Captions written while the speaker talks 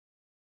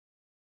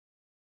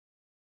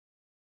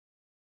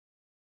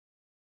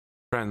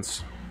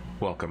Friends,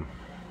 welcome.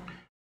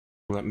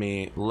 Let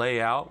me lay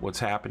out what's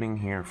happening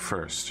here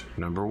first.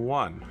 Number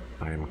one,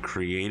 I am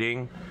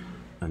creating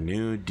a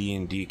new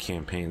D&D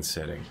campaign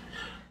setting.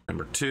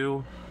 Number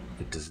two,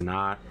 it does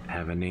not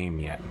have a name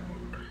yet.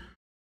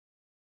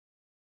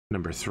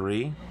 Number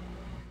three,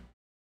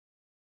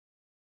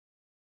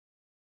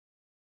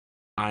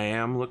 I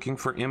am looking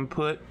for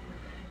input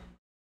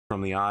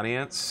from the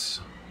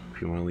audience.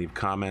 If you want to leave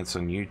comments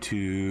on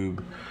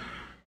YouTube,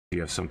 if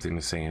you have something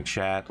to say in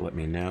chat, let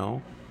me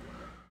know.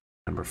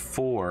 Number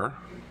four,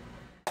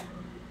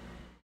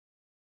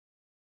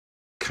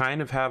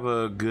 kind of have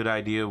a good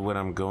idea of what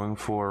I'm going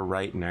for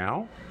right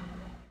now.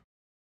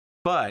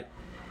 But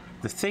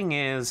the thing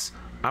is,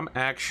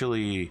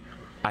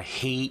 I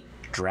hate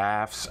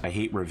drafts, I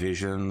hate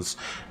revisions.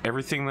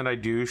 Everything that I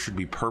do should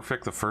be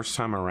perfect the first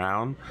time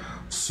around.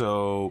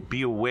 So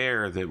be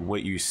aware that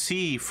what you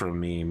see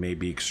from me may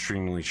be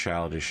extremely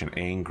childish and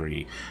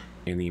angry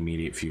in the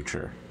immediate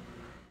future.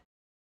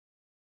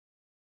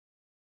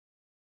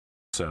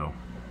 So,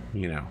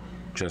 you know,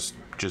 just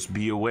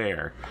be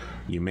aware.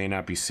 You may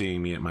not be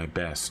seeing me at my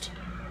best.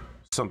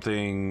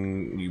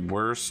 Something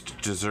worst,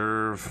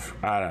 deserve,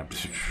 I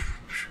don't know,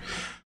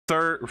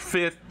 third,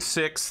 fifth,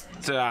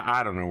 sixth,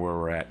 I don't know where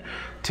we're at.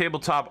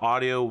 Tabletop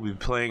audio will be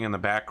playing in the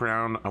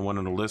background. I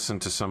wanted to listen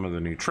to some of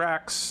the new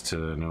tracks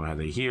to know how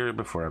they hear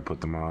before I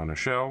put them on a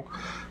show.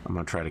 I'm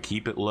going to try to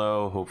keep it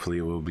low. Hopefully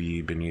it will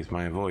be beneath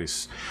my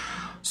voice.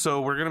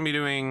 So we're going to be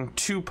doing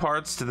two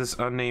parts to this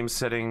unnamed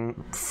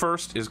setting.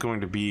 First is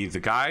going to be the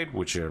guide,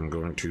 which I'm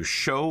going to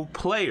show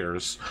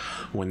players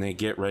when they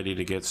get ready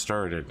to get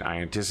started. I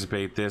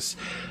anticipate this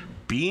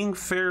being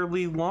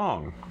fairly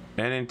long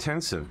and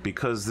intensive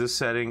because this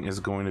setting is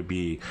going to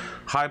be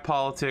high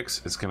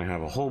politics. It's going to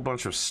have a whole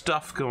bunch of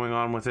stuff going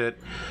on with it.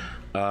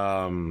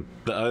 The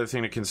other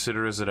thing to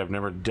consider is that I've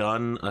never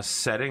done a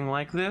setting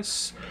like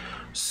this,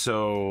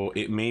 so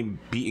it may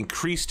be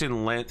increased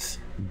in length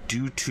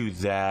due to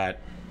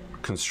that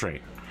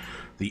constraint.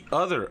 The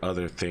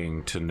other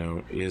thing to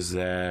note is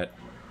that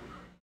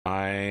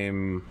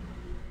I'm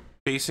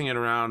basing it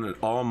around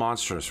all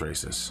monstrous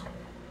races.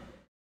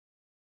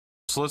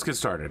 So let's get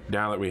started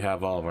now that we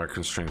have all of our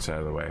constraints out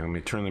of the way. Let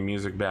me turn the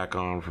music back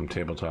on from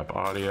tabletop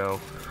audio.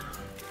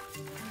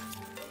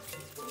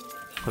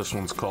 This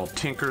one's called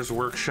Tinker's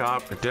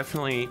Workshop.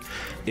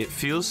 It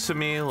feels to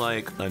me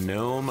like a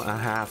gnome, a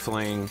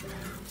halfling,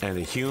 and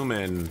a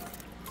human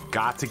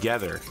got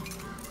together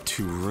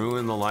to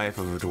ruin the life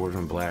of a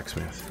dwarven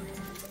blacksmith.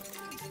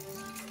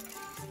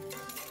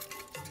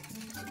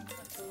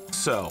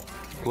 So,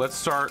 let's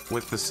start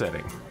with the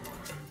setting.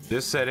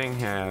 This setting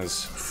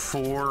has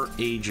 4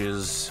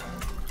 ages.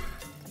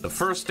 The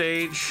first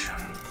age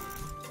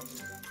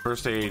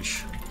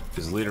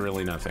is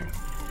literally nothing.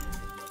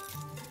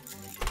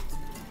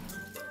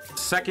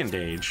 Second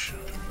age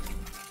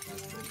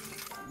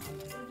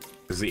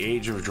is the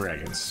Age of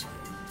Dragons,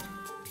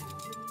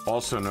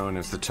 also known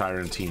as the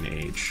Tyrantine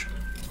Age.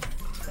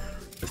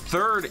 The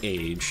third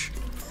age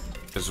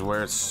is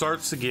where it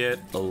starts to get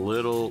a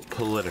little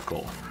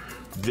political.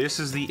 This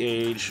is the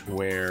age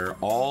where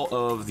all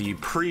of the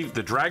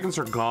dragons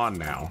are gone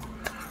now.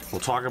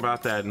 We'll talk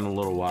about that in a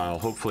little while.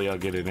 Hopefully I'll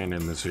get it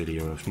in this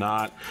video. If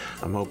not,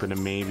 I'm hoping to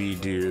maybe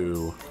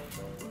do...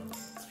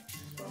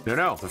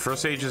 No, the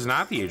first age is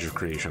not the Age of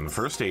Creation. The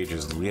first age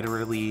is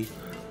literally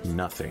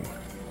nothing.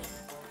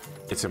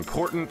 It's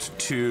important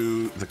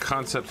to the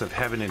concept of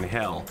heaven and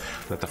hell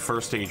that the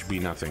first age be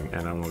nothing,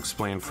 and I will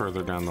explain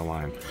further down the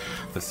line.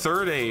 The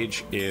third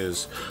age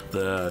is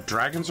the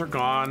dragons are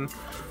gone.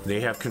 They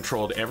have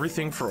controlled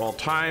everything for all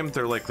time.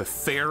 They're like the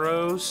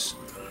pharaohs.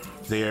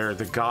 They're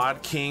the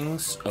god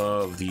kings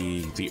of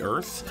the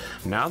earth.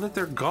 Now that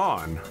they're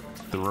gone,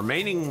 the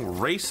remaining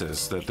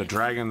races that the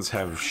dragons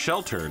have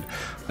sheltered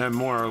and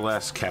more or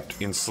less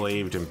kept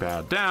enslaved and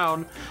bowed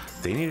down,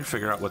 they need to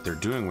figure out what they're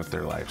doing with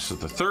their life. So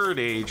the third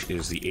age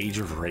is the Age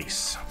of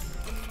Race.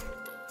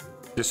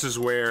 This is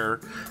where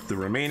the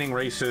remaining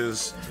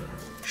races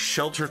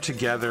shelter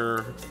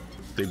together.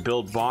 They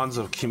build bonds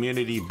of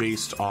community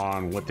based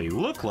on what they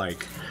look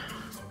like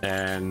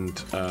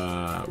and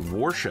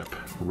worship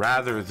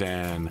rather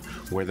than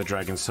where the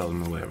dragons tell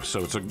them to live.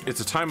 So it's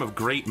a time of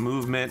great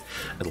movement.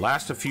 It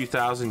lasts a few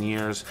thousand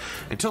years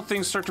until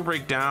things start to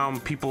break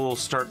down. People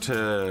start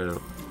to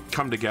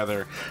come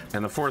together,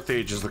 and the fourth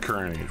age is the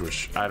current age,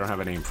 which I don't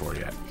have a name for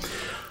yet.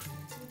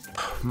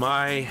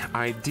 My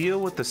idea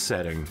with the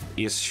setting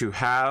is to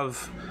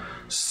have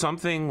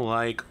something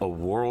like a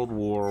World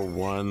War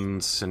I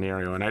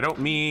scenario, and I don't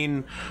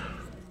mean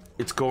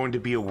it's going to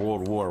be a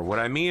world war. What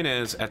I mean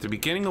is, at the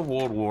beginning of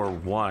World War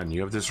I,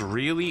 you have this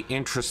really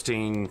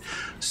interesting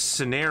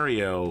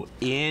scenario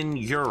in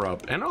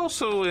Europe, and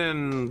also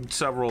in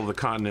several of the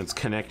continents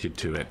connected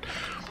to it,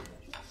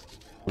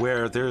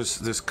 where there's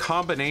this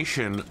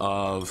combination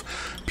of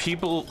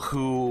people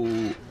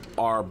who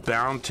are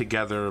bound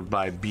together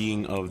by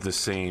being of the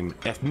same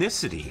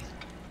ethnicity.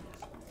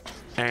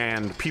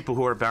 and people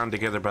who are bound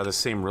together by the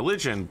same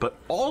religion, but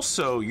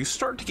also you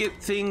start to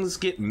get things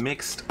get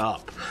mixed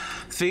up.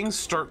 Things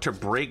start to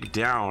break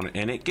down,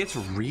 and it gets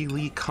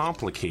really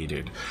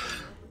complicated.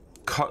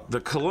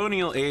 The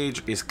colonial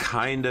age is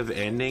kind of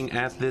ending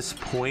at this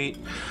point.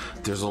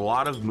 There's a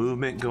lot of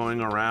movement going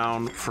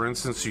around. For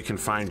instance, you can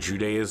find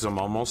Judaism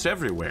almost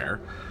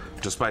everywhere,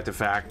 despite the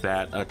fact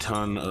that a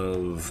ton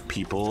of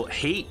people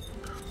hate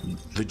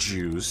the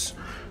Jews.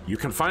 You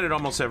can find it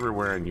almost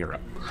everywhere in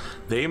Europe.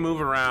 They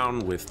move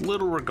around with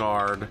little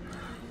regard.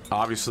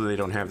 Obviously, they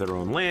don't have their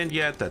own land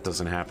yet. That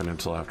doesn't happen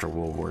until after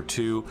World War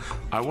II.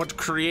 I want to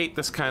create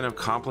this kind of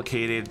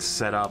complicated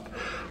setup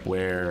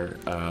where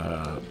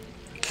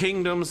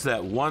kingdoms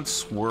that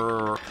once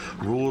were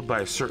ruled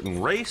by a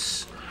certain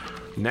race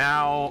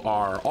now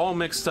are all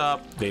mixed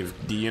up. They've,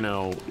 you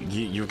know,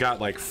 you've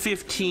got like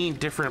 15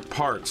 different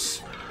parts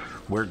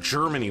where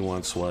Germany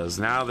once was.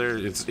 Now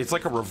it's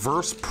like a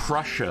reverse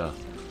Prussia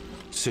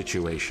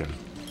situation.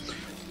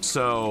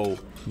 So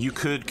you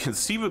could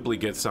conceivably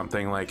get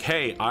something like,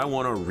 hey, I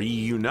want to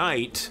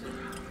reunite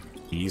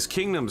these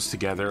kingdoms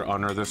together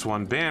under this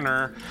one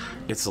banner.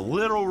 It's a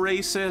little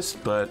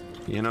racist, but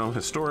you know,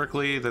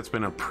 historically that's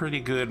been a pretty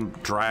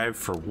good drive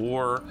for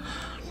war.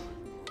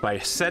 By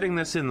setting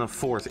this in the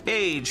 4th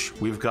age,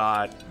 we've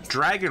got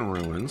dragon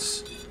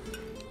ruins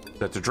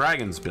that the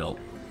dragons built,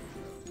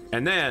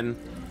 and then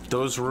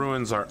those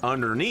ruins are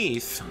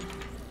underneath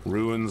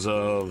ruins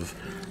of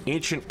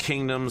ancient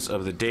kingdoms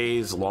of the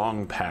days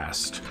long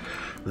past,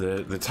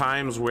 the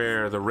times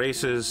where the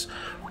races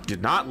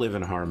did not live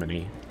in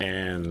harmony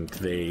and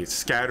they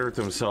scattered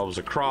themselves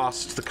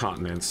across the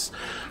continents,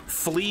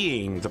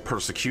 fleeing the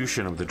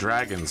persecution of the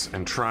dragons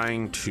and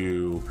trying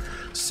to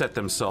set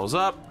themselves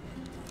up.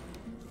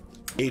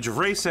 Age of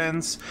Race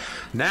ends.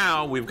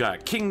 Now we've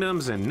got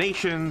kingdoms and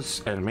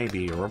nations and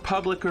maybe a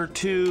republic or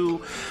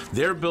two.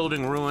 They're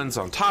building ruins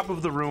on top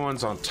of the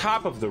ruins on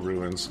top of the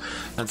ruins,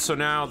 and so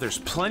now there's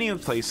plenty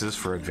of places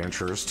for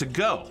adventurers to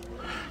go.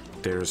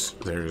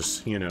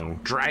 There's you know,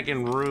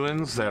 dragon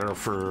ruins that are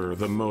for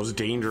the most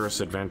dangerous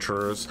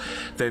adventurers.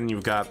 Then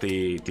you've got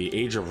the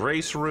Age of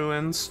Race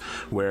ruins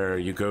where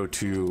you go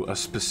to a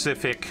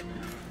specific,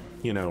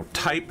 you know,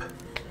 type.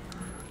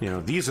 You know,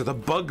 these are the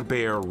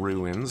bugbear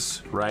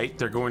ruins, right?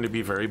 They're going to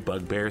be very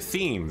bugbear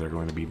themed. They're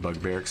going to be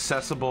bugbear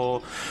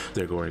accessible.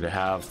 They're going to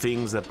have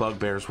things that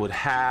bugbears would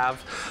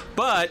have.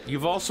 But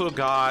you've also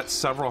got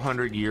several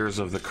hundred years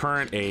of the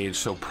current age,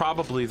 so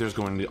probably there's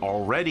going to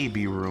already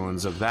be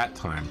ruins of that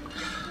time.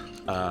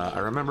 I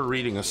remember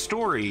reading a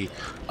story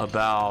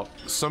about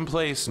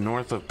someplace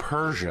north of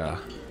Persia.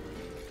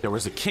 There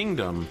was a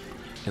kingdom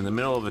in the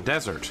middle of the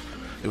desert.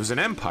 It was an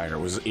empire.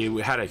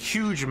 It had a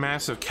huge,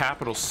 massive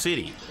capital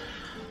city.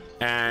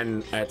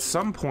 And at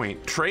some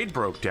point, trade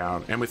broke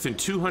down, and within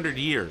 200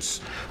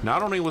 years,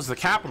 not only was the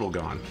capital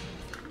gone,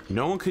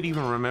 no one could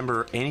even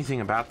remember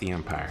anything about the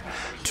empire.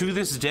 To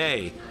this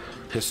day,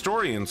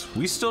 historians,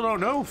 we still don't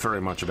know very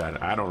much about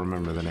it. I don't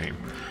remember the name.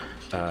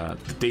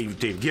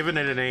 They've given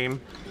it a name.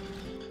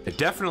 It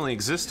definitely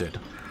existed,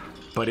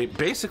 but it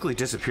basically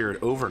disappeared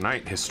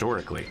overnight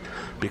historically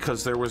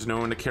because there was no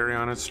one to carry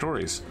on its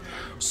stories.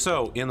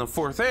 So in the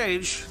 4th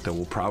age, there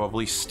will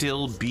probably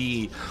still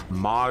be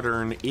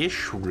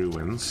modern-ish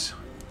ruins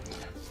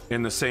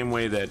in the same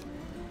way that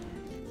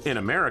in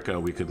America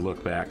we could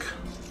look back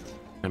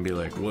and be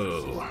like,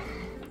 whoa.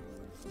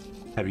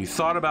 Have you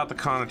thought about the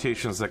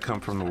connotations that come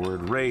from the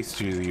word race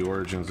due to the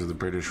origins of the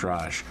British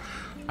Raj?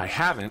 I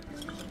haven't,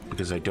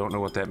 because I don't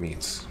know what that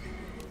means.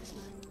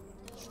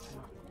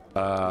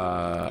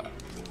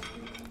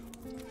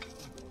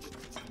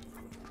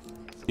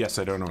 Yes,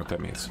 I don't know what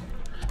that means.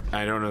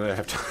 I don't know that I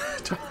have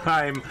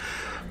time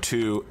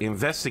to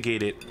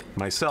investigate it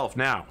myself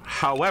now.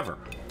 However,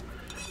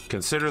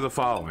 consider the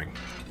following.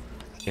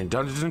 In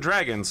Dungeons and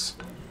Dragons,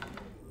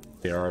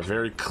 there are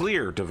very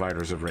clear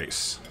dividers of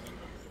race.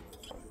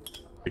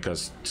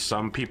 Because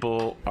some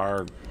people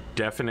are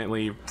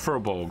definitely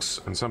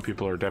furbolgs, and some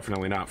people are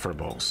definitely not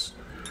furbolgs.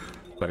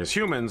 But as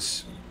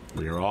humans,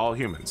 we are all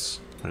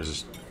humans.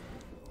 There's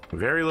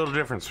very little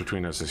difference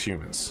between us as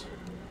humans.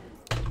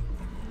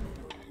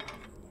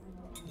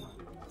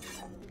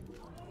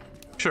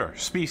 Sure,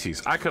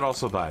 species. I could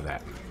also buy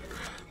that.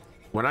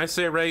 When I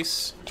say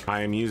race,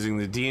 I am using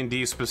the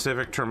D&D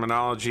specific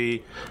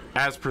terminology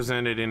as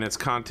presented in its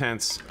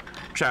contents,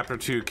 Chapter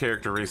 2,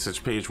 Character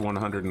Research, page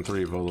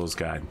 103 of Volo's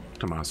Guide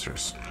to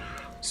Monsters.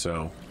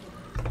 So,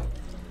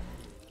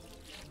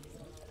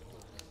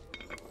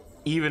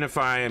 even if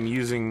I am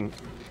using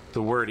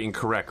the word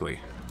incorrectly,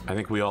 I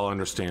think we all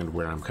understand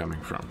where I'm coming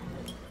from.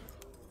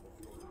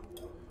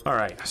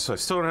 Alright, so I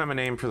still don't have a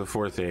name for the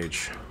 4th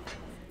age.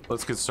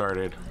 Let's get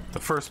started. The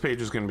first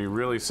page is going to be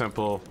really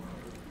simple.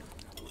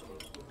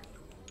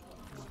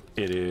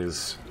 It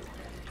is,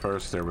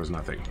 first there was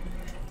nothing.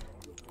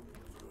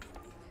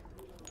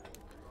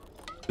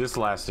 This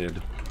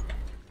lasted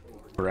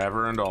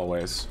forever and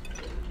always.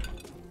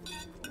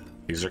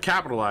 These are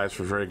capitalized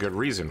for very good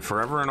reason.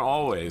 Forever and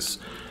always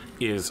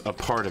is a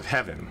part of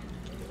heaven.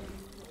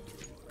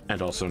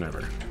 And also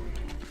never.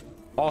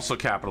 Also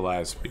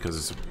capitalized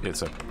because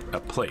it's a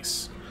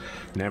place.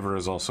 Never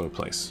is also a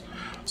place.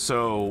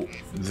 So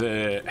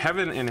the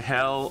heaven and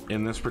hell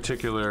in this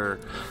particular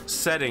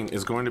setting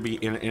is going to be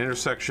an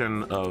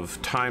intersection of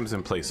times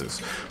and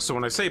places. So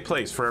when I say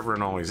place, forever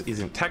and always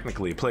isn't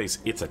technically a place,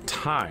 it's a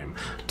time.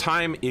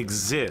 Time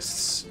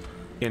exists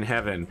in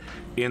heaven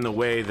in the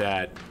way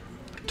that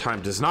time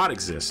does not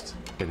exist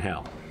in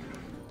hell.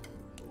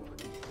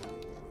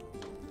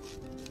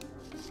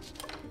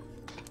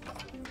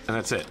 And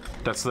that's it.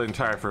 That's the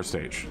entire first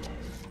stage.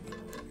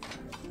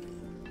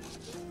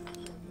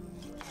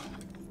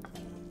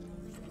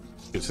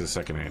 It's the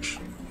second age.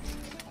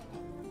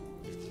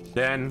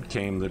 Then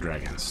came the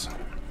dragons.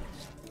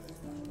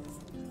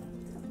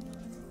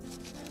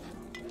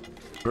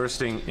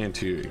 Bursting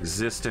into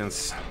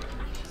existence,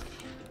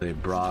 they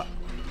brought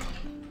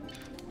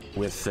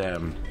with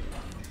them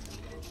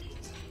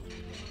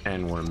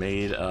and were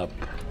made up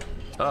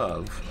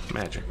of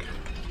magic.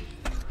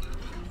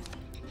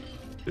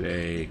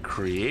 They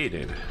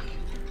created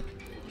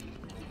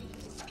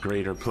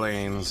greater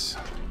planes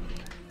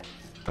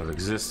of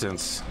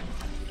existence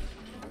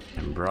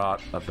and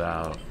brought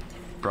about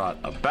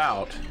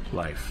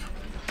life.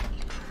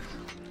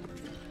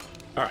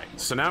 All right,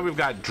 so now we've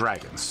got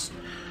dragons.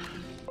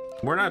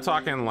 We're not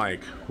talking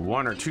like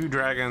 1 or 2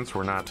 dragons.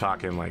 We're not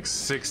talking like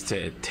 6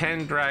 to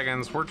 10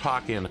 dragons. We're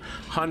talking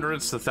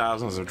hundreds to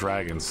thousands of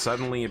dragons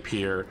suddenly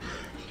appear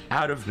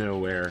out of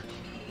nowhere,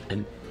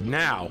 and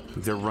now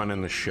they're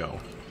running the show.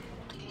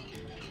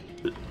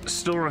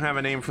 Still don't have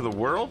a name for the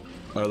world,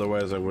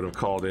 otherwise I would have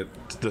called it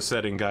the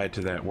setting guide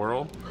to that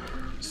world.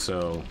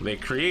 So they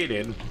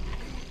created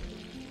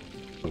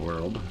the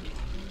world,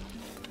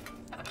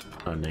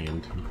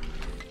 Unnamed,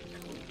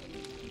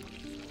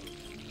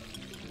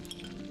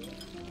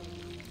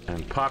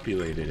 and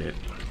populated it,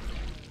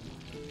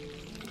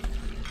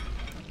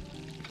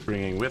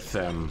 bringing with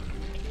them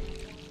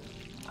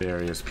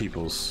various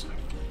peoples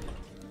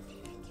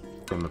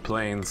from the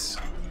plains.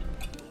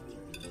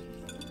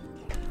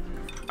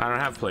 I don't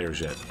have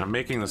players yet. I'm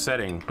making the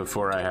setting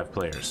before I have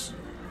players.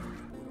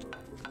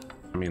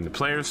 I mean, the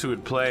players who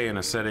would play in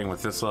a setting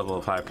with this level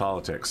of high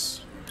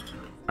politics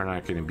are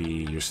not going to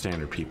be your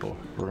standard people.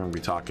 We're going to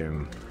be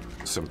talking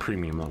some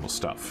premium level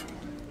stuff.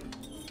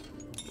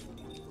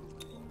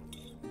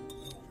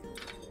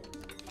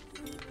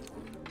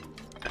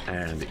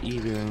 And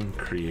even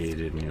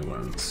created new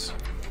ones.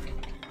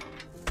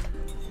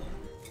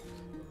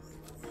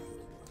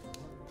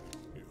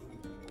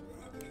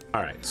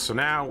 Alright, so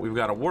now we've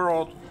got a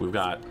world, we've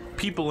got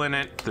people in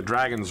it, the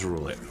dragons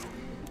rule it.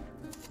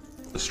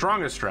 The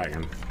strongest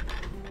dragon,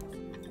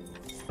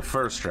 the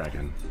first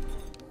dragon,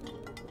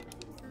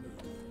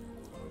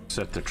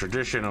 set the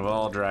tradition of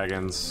all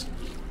dragons,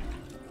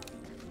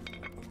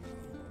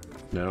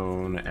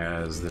 known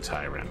as the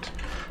Tyrant.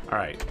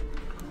 Alright,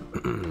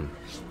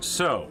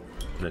 so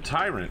the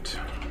Tyrant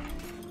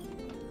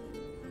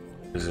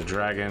is a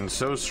dragon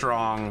so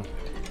strong,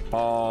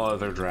 all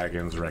other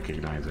dragons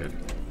recognize it.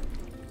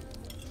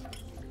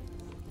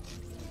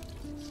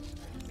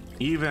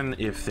 Even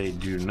if they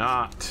do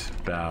not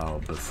bow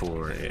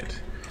before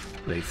it,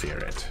 they fear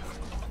it.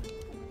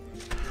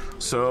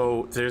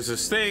 So there's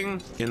this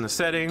thing in the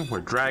setting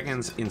where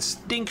dragons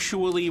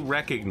instinctually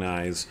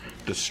recognize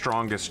the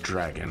strongest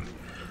dragon.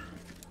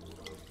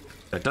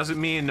 That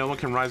doesn't mean no one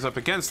can rise up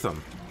against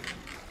them.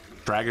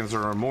 Dragons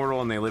are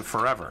immortal and they live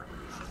forever.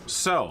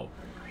 So,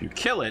 if you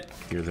kill it,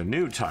 you're the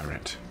new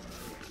tyrant.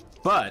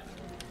 But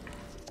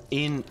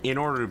in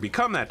order to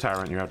become that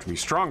tyrant, you have to be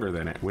stronger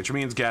than it, which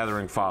means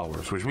gathering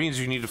followers, which means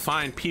you need to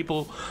find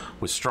people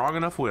with strong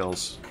enough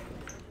wills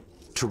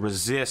to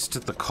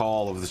resist the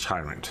call of the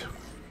tyrant.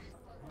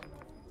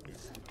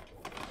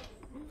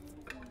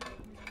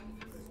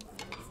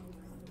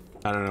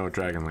 I don't know what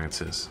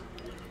Dragonlance is.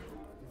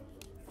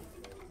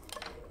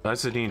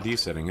 That's a D&D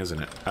setting,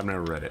 isn't it? I've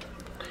never read it.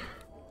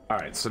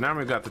 Alright, so now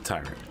we've got the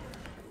tyrant.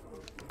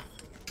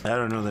 I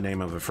don't know the name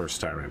of the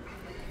first tyrant.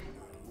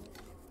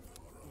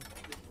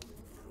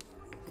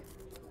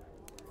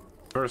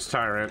 First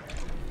tyrant,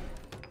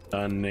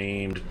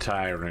 Unnamed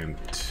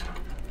Tyrant,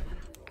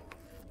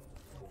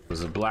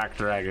 was a black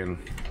dragon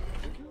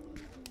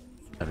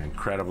of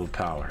incredible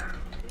power.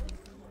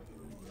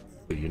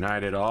 He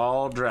united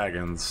all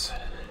dragons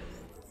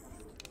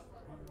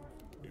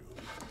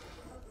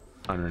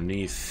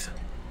underneath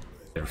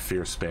their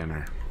fierce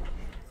banner.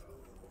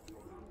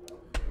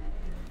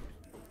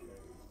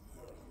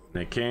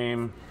 They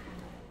came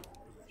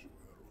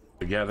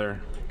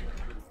together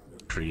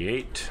to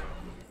create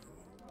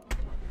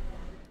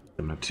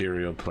the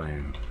material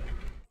plane.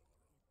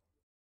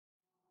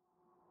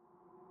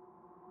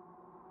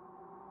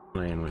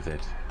 Playing with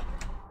it.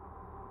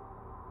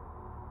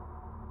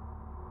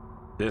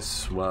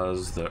 This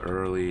was the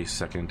early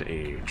Second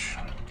Age.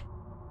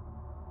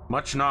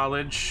 Much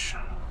knowledge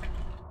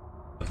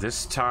of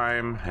this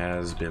time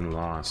has been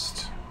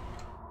lost,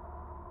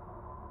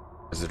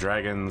 as the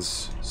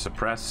dragons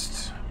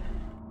suppressed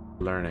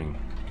learning.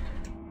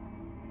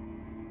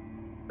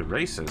 The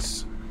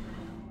races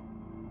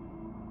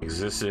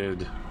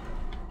existed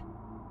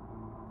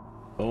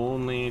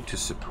only to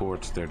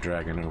support their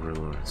dragon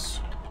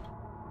overlords.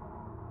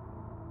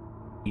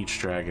 Each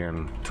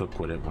dragon took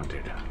what it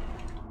wanted.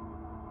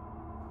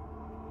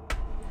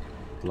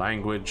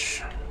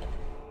 Language,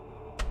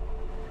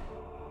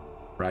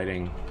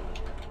 writing,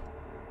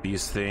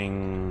 these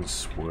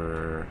things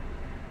were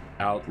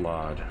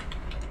outlawed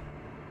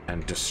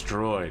and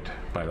destroyed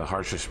by the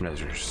harshest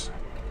measures.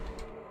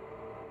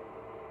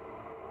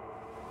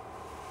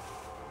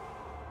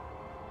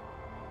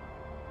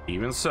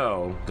 Even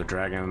so, the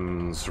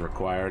dragons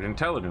required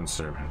intelligence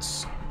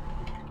servants.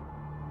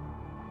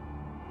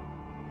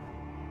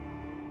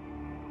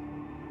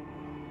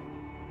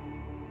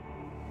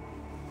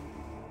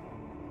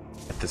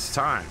 At this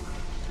time,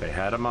 they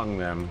had among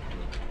them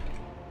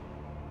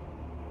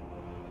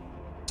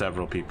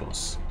several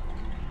peoples.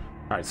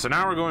 Alright, so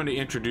now we're going to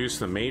introduce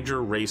the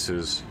major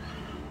races,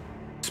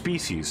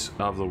 species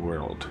of the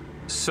world.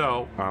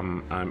 So,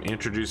 I'm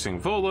introducing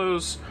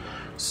Volos,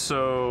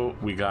 so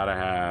we gotta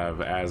have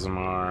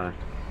Azamar,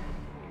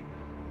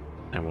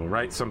 and we'll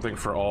write something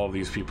for all of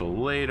these people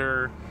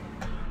later.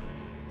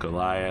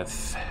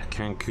 Goliath,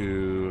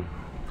 Kenku,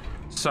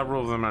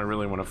 several of them I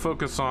really want to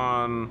focus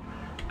on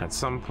at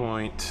some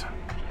point.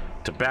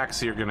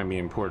 Tabaxi are going to be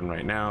important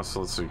right now, so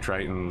let's do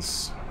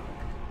Tritons,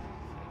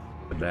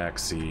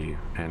 Tabaxi,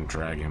 and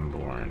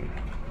Dragonborn.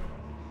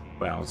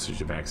 Well, let's do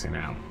Tabaxi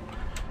now.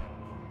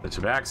 The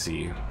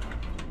Tabaxi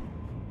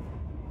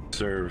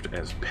served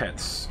as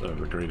pets of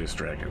the greatest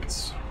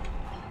dragons.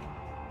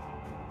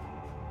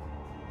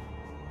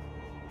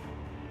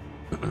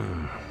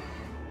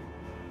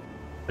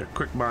 Their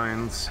quick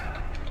minds,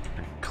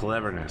 and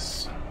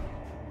cleverness,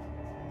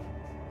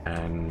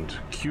 and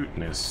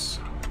cuteness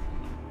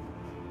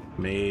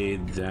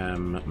made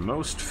them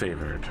most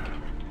favored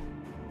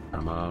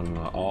among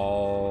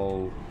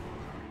all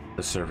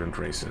the servant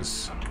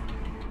races.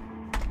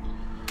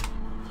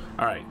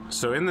 Alright,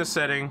 so in this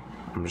setting,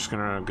 I'm just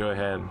gonna go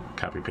ahead,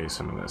 copy paste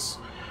some of this.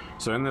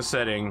 So in this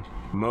setting,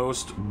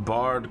 most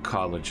bard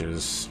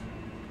colleges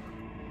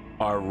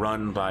are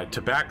run by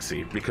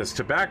Tabaxi, because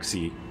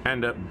Tabaxi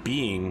end up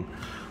being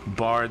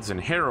bards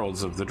and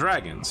heralds of the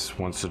dragons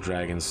once the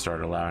dragons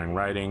start allowing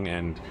writing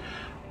and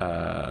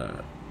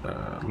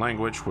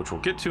language, which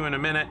we'll get to in a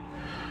minute.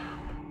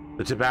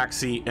 The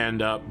Tabaxi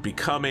end up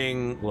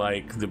becoming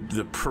like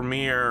the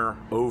premier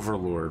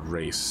overlord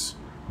race,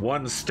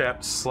 one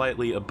step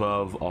slightly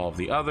above all of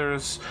the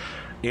others,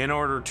 in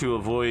order to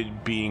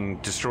avoid being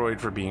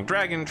destroyed for being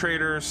dragon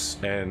traders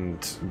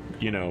and,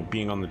 you know,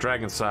 being on the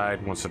dragon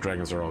side. Once the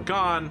dragons are all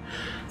gone,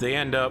 they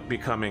end up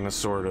becoming a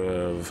sort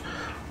of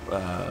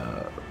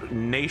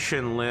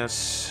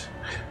nationless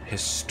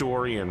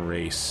historian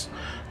race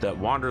that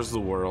wanders the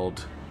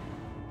world,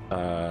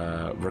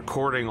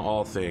 recording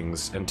all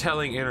things and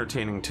telling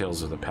entertaining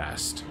tales of the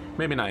past.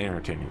 Maybe not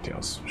entertaining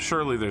tales.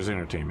 Surely there's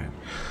entertainment.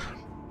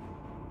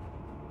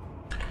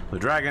 The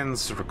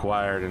dragons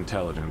required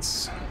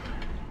intelligence.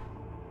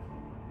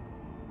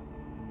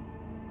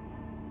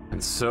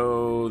 And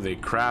so they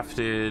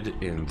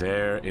crafted in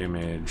their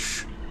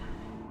image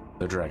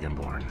the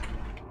Dragonborn.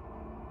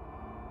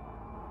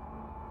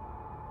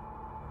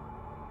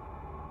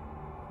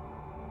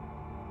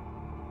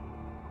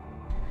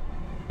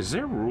 Is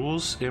there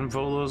rules in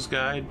Volo's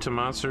Guide to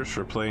Monsters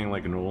for playing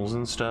like gnolls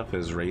and stuff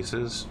as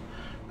races?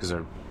 Because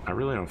I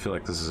really don't feel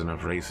like this is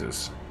enough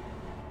races.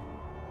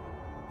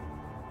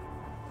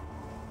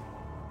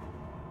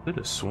 I could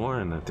have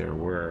sworn that there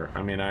were.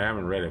 I mean, I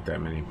haven't read it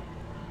that many.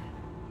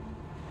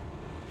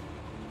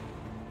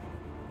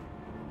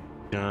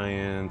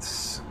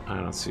 Giants, I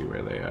don't see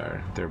where they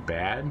are. They're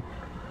bad?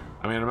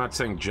 I mean, I'm not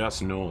saying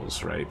just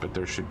gnolls, right? But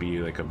there should be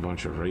like a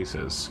bunch of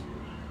races.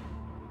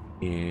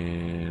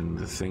 In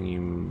the thingy,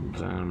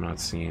 I'm not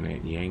seeing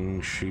it.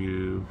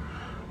 Yangshu,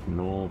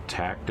 gnoll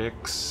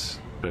tactics.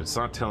 But it's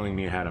not telling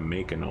me how to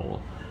make a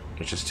gnoll.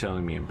 It's just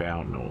telling me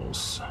about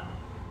gnolls.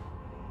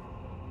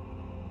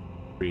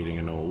 Creating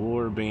a gnoll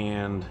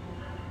warband.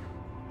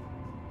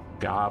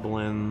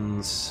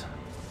 Goblins.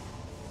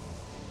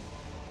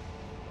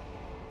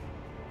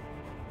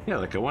 Yeah,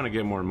 like I want to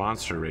get more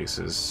monster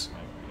races.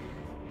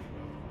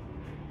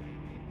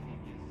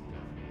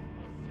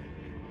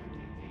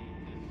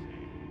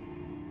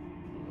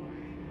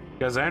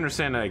 Guys, I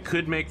understand that I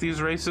could make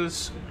these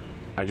races.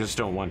 I just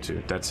don't want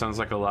to. That sounds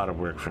like a lot of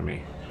work for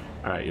me.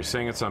 Alright, you're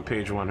saying it's on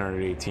page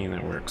 118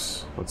 that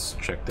works. Let's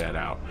check that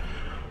out.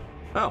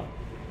 Oh,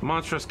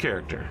 monstrous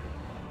character.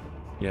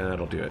 Yeah,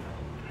 that'll do it.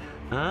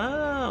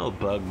 Oh,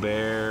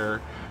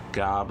 bugbear,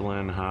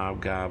 goblin,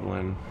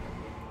 hobgoblin.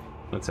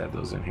 Let's add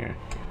those in here.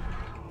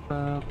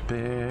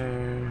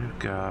 Bugbear,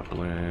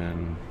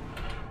 goblin,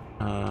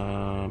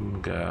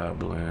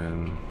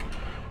 goblin,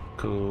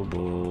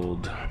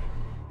 kobold.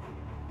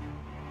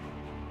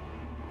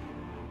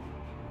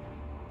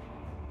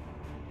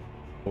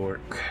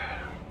 Orc.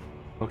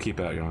 I'll keep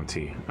out your own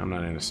tea. I'm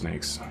not into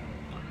snakes.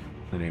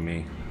 That ain't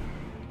me.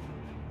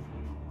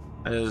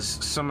 As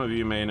some of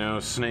you may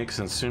know, snakes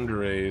and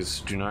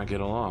tsunderes do not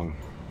get along.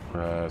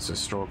 It's a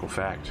historical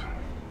fact.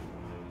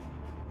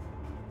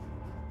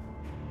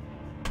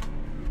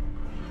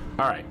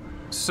 Alright,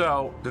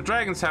 so the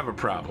dragons have a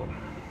problem.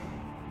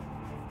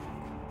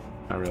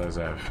 I realize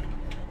I've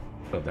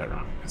spelled that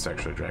wrong. It's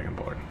actually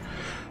Dragonborn.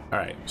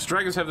 Alright, so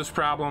dragons have this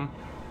problem.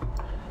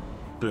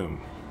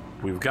 Boom.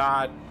 We've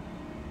got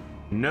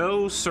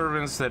no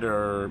servants that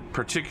are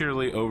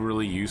particularly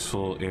overly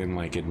useful in,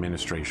 like,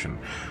 administration.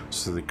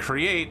 So they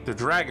create the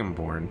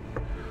Dragonborn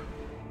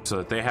so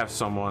that they have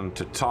someone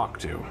to talk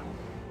to.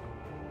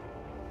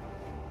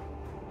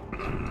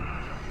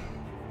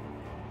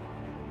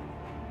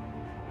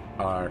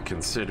 Are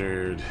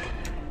considered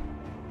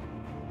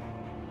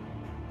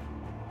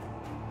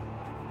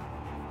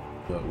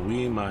what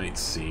we might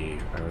see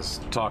as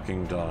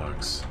talking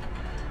dogs,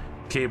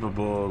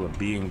 capable of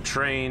being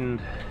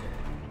trained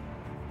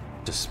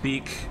to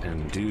speak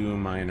and do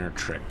minor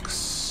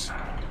tricks.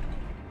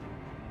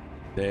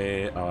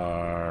 They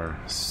are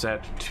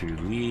set to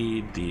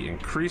lead the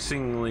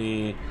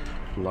increasingly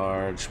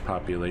large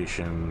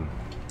population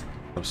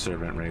of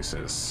servant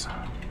races.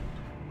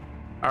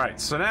 Alright,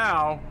 so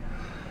now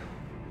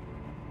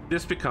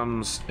this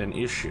becomes an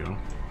issue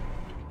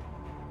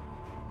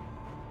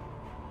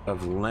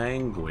of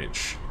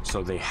language.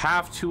 So they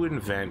have to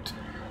invent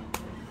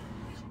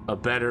a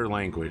better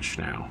language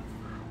now.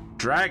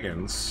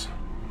 Dragons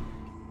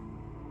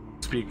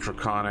speak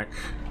Draconic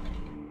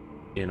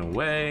in a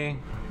way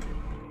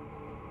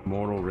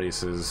mortal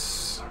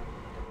races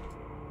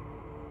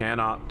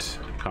cannot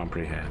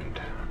comprehend.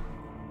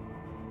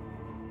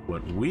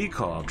 What we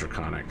call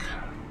Draconic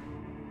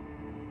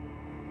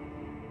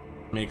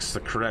makes the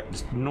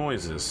correct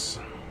noises,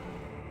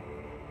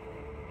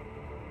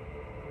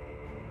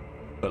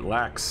 but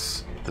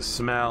lacks the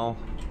smell,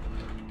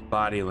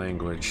 body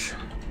language,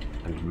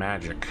 and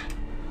magic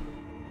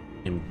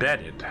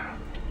embedded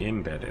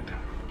in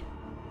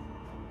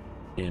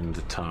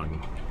the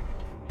tongue.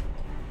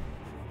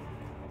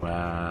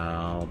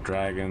 While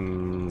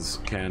dragons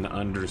can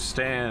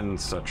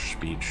understand such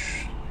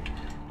speech,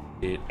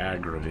 it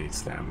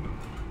aggravates them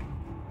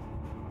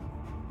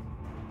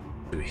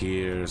to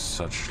hear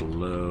such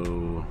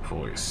low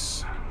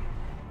voice.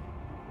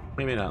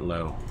 Maybe not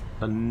low,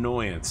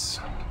 annoyance.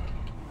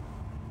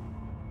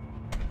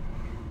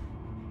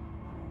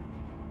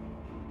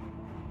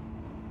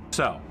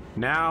 So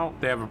now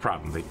they have a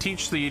problem. They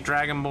teach the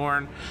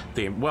Dragonborn.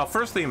 Well,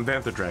 first they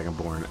invent the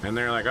Dragonborn, and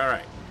they're like, all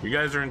right, you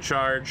guys are in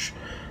charge.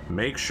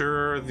 Make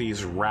sure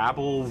these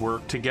rabble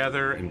work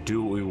together and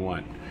do what we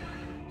want.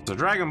 So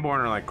Dragonborn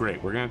are like,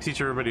 great, we're going to teach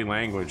everybody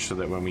language so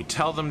that when we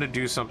tell them to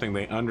do something,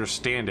 they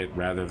understand it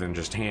rather than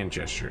just hand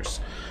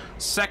gestures.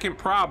 Second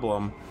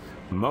problem,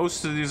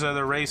 most of these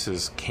other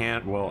races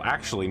can't, well,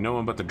 actually, no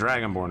one but the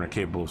Dragonborn are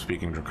capable of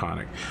speaking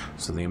Draconic.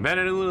 So they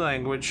invented a new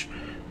language,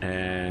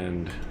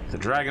 and the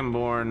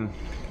Dragonborn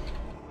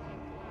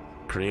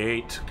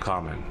create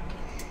Common.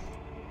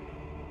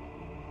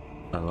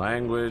 A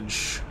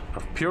language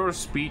of pure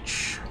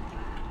speech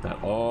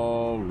that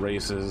all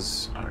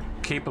races are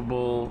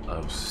capable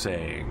of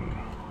saying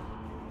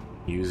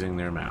using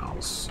their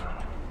mouths.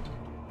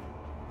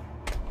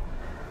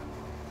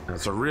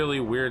 That's a really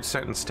weird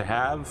sentence to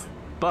have,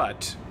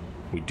 but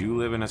we do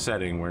live in a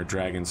setting where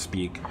dragons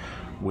speak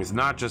with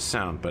not just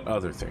sound, but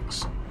other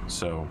things.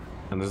 So,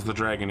 and this is the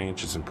Dragon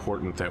Age, it's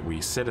important that we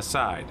set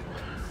aside.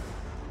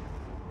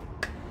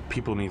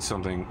 People need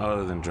something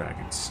other than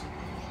dragons.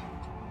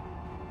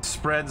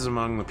 Spreads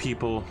among the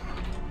people.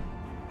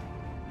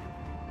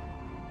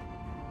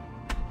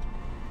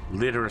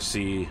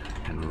 Literacy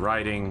and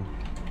writing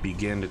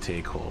begin to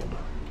take hold.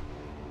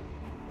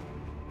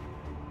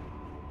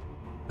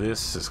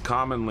 This is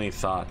commonly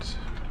thought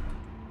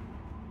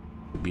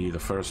to be the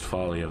first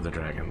folly of the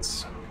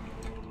dragons.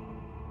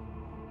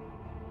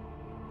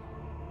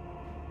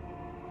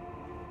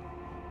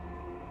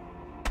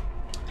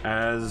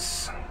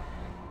 As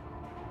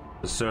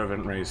the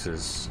servant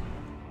races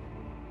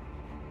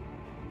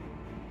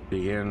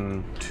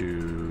begin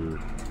to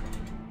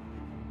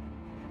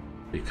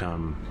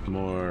become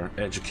more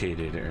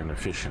educated and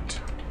efficient,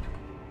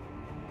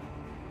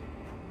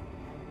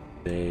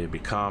 they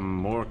become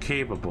more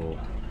capable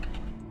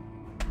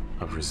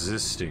of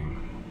resisting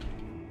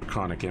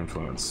Draconic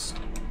influence.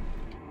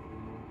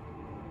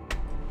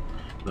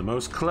 The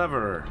most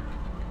clever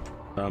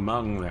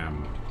among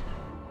them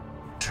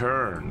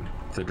turn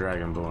the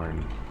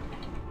Dragonborn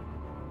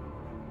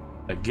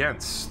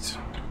against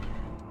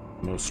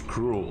most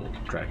cruel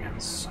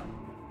dragons.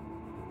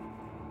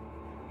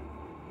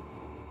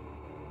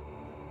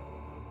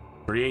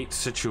 Create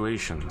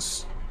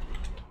situations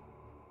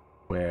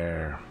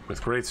where,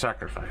 with great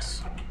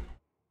sacrifice,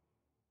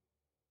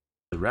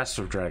 the rest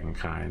of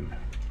dragonkind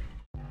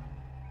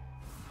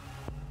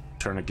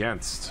turn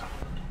against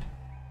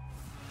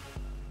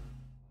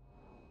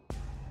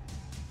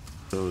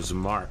those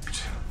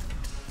marked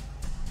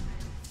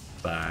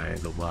by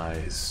the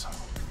wise.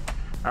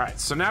 Alright,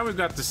 so now we've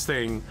got this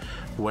thing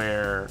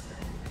where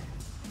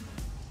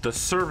the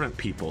servant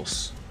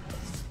peoples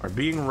are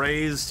being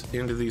raised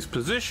into these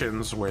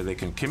positions where they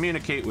can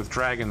communicate with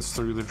dragons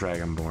through the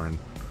Dragonborn.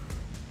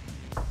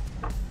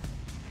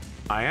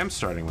 I am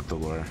starting with the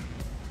lore.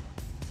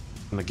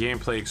 And the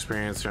gameplay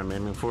experience I'm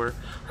aiming for,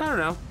 I don't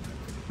know.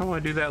 I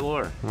want to do that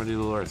lore. I want to do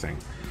the lore thing.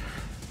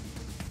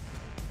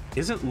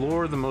 Isn't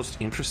lore the most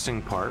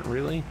interesting part,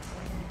 really?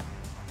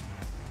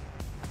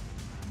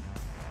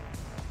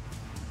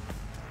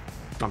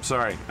 I'm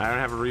sorry, I don't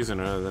have a reason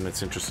other than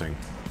it's interesting.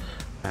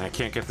 And I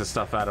can't get this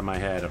stuff out of my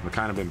head. I've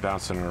kind of been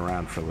bouncing it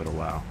around for a little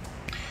while.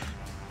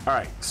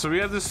 Alright, so we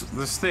have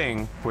this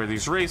thing where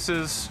these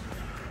races,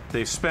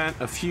 they've spent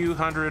a few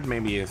hundred,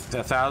 maybe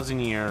 1,000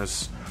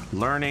 years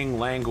learning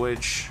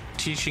language,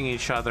 teaching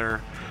each other,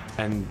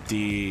 and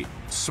the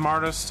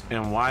smartest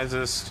and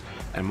wisest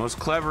and most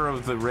clever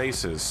of the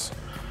races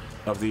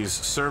of these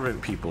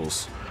servant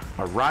peoples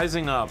are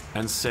rising up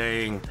and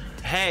saying,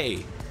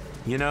 hey,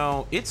 you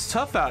know, it's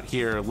tough out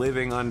here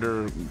living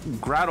under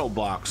Grattle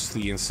blocks,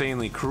 the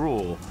insanely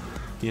cruel,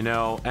 you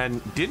know,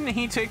 and didn't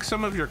he take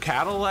some of your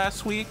cattle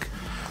last week?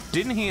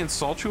 Didn't he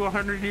insult you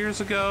 100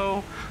 years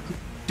ago?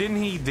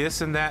 Didn't he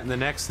this and that and the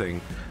next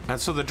thing? And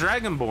so the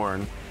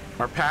Dragonborn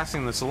are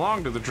passing this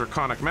along to the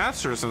Draconic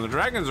Masters, and the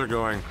dragons are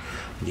going,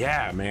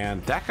 yeah,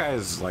 man, that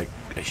guy's like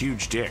a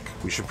huge dick.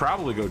 We should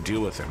probably go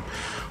deal with him.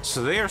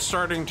 So they are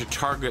starting to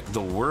target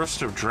the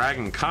worst of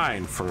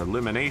dragonkind for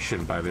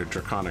elimination by their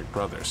Draconic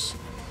brothers.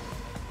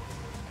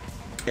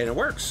 And it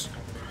works.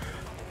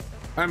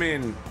 I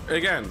mean,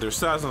 again, there's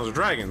thousands of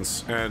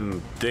dragons,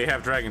 and they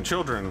have dragon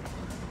children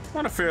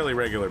on a fairly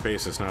regular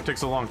basis. Now, it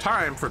takes a long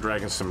time for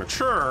dragons to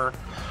mature,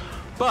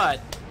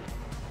 but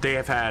they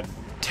have had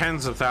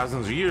tens of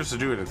thousands of years to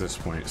do it at this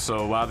point.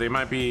 So while they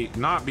might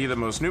not be the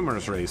most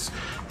numerous race,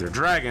 they're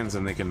dragons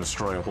and they can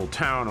destroy a whole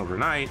town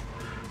overnight.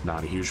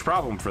 Not a huge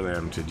problem for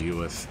them to deal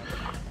with,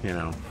 you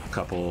know, a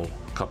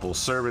couple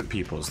servant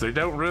peoples. They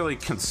don't really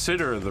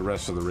consider the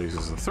rest of the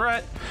races a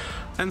threat,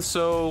 and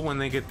so when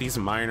they get these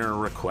minor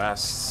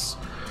requests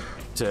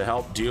to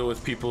help deal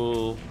with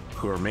people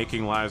who are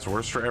making lives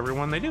worse for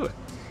everyone, they do it.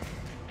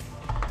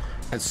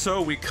 And so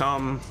we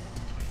come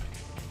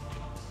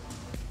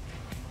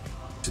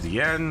to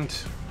the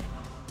end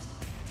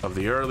of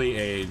the early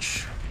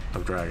age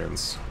of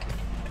dragons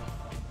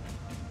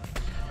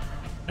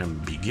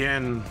and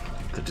begin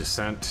the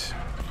descent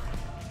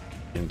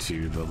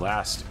into the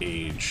last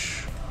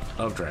age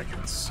of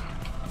dragons.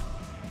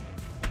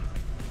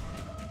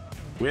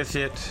 With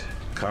it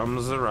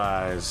comes the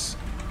rise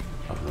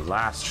of the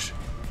last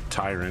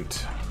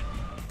tyrant,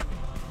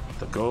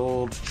 the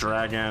gold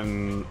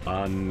dragon,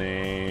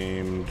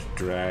 unnamed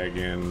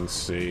dragon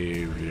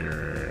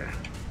savior.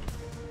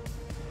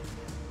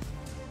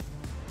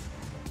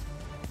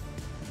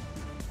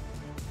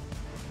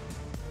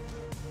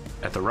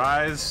 At the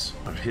rise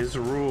of his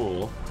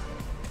rule,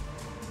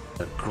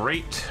 a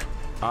great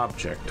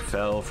object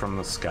fell from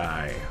the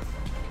sky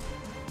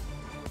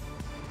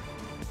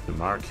to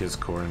mark his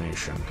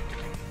coronation,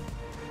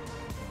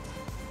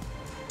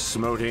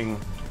 smoting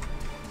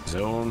his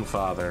own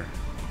father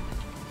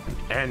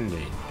and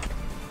ending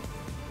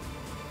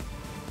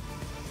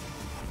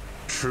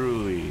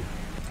truly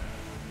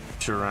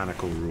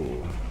tyrannical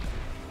rule.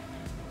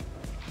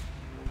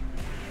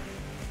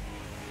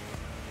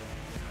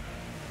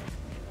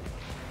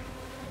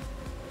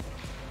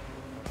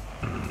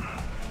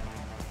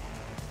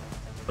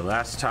 The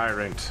last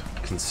tyrant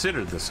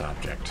considered this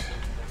object.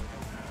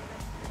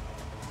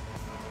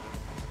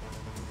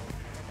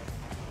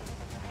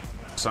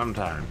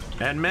 Sometime,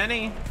 and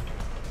many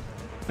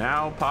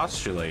now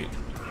postulate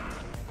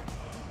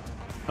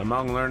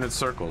among learned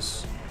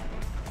circles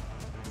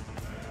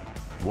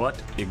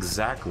what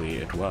exactly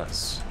it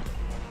was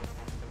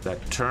that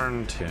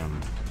turned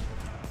him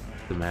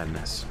to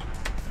madness.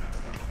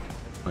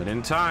 But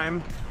in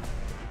time,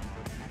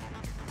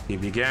 he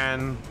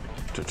began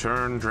to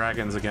turn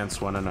dragons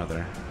against one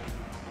another,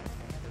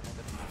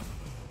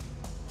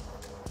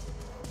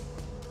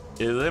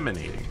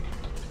 eliminating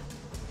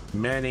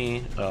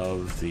many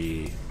of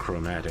the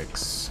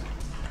chromatics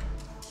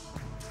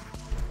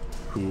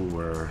who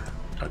were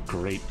a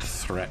great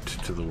threat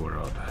to the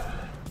world.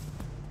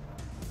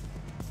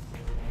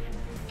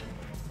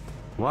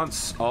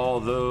 Once all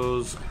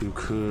those who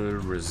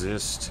could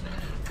resist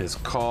his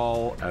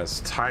call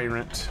as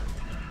tyrant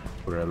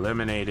were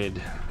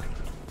eliminated,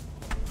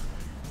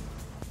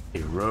 he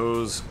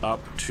rose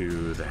up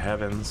to the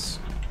heavens,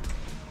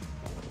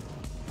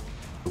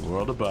 the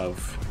world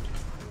above,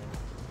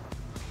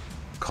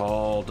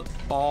 called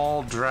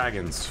all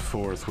dragons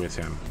forth with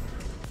him.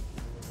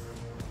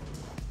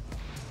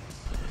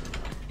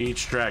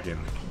 Each dragon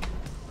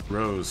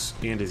rose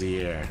into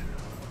the air,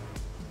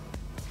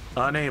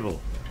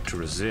 unable to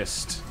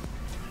resist,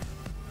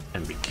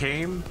 and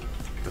became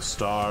the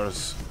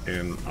stars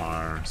in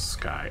our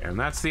sky. And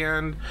that's the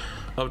end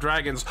of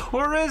dragons.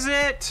 Or is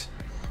it?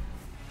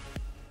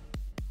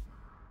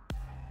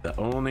 The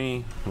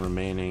only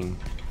remaining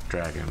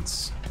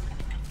dragons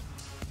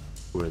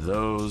were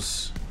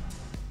those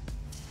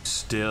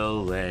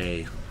still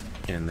lay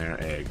in their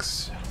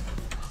eggs.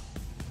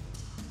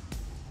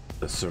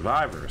 The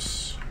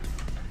survivors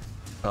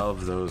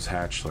of those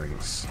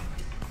hatchlings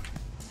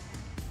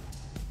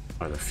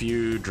are the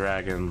few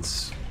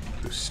dragons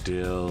who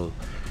still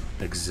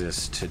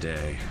exist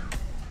today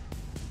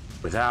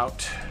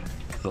without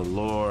the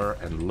lore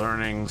and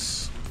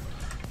learnings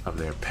of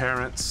their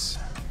parents.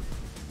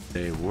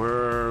 They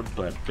were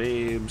but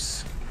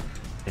babes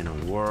in a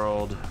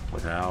world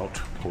without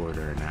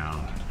order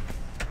now.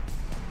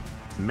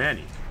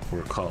 Many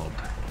were called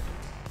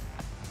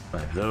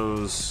by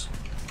those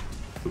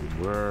who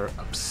were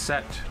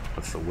upset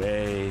with the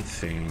way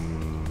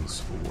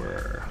things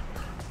were.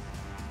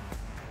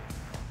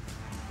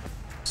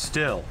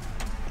 Still,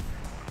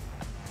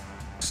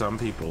 some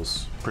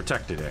peoples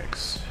protected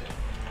eggs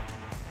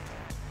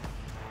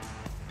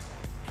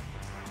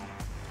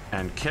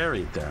and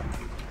carried them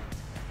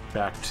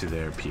back to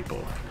their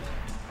people.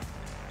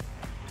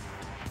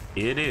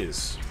 It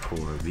is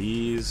for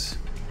these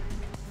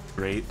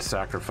great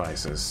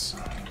sacrifices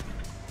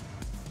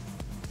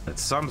that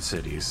some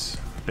cities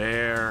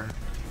bear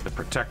the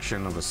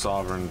protection of a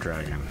sovereign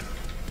dragon.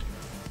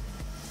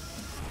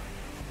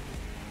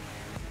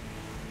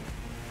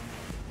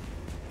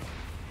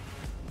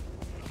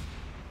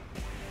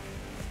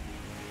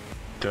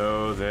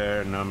 Though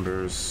their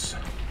numbers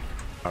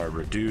are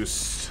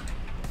reduced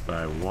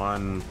by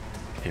 1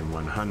 in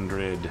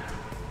 100,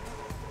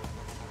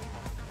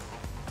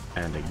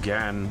 and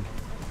again,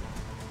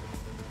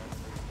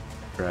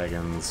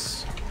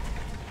 dragons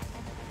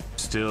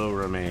still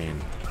remain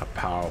a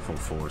powerful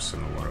force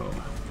in the world.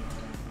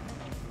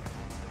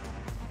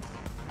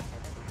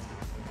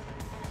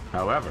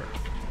 However,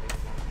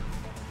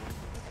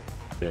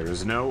 there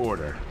is no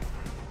order.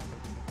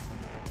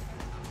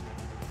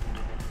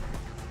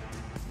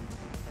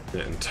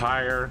 The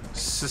entire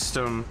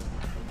system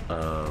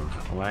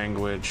of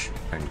language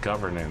and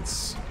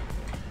governance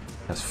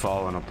has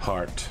fallen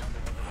apart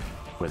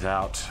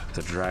without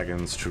the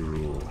dragons to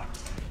rule.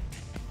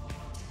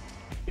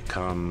 It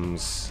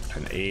becomes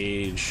an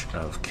age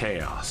of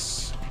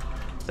chaos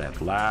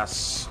that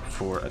lasts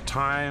for a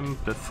time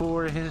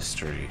before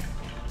history.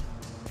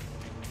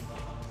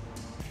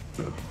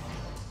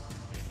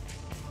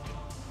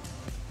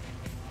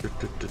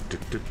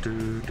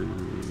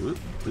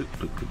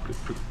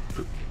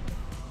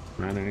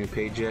 Not on any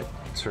page yet.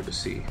 It's hard to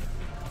see.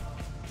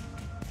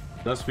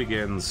 Thus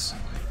begins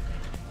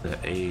the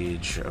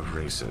Age of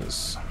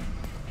Races.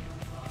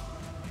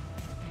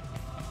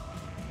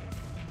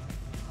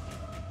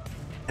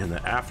 In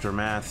the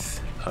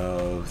aftermath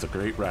of the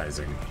Great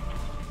Rising,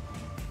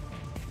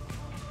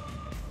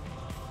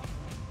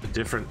 the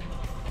different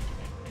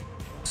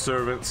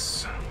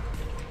servants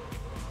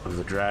of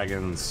the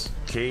dragons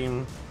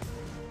came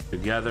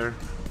together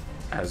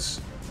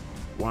as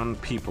one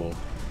people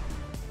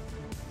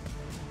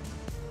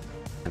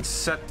and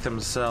set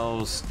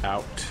themselves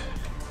out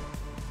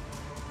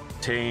to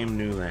tame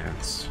new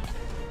lands.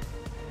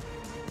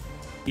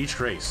 Each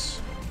race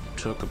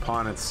took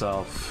upon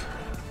itself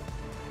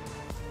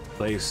a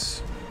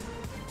place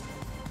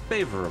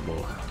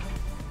favorable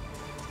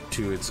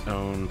to its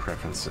own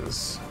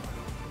preferences.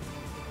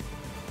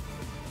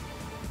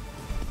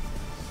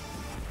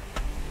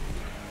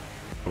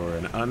 For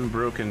an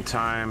unbroken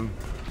time,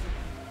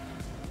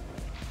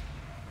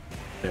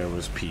 there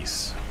was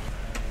peace.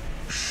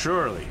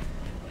 Surely,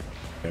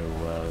 there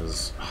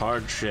was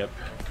hardship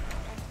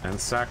and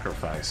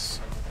sacrifice.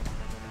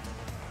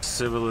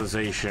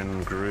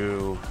 Civilization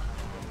grew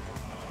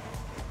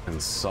in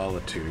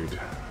solitude.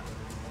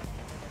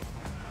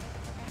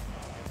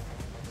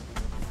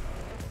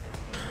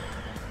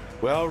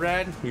 Well,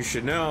 Red, you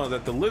should know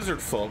that the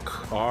lizard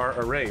folk are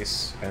a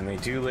race, and they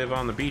do live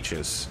on the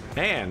beaches.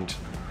 And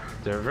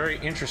they're a very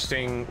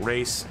interesting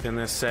race in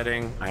this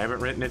setting. I haven't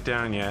written it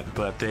down yet,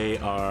 but they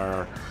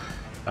are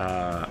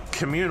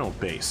communal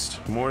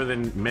based more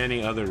than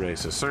many other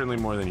races, certainly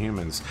more than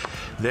humans.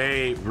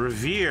 They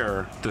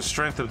revere the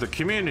strength of the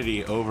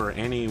community over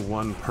any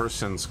one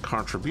person's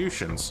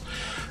contributions.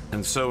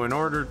 And so in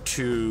order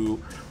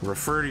to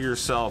refer to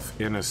yourself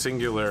in a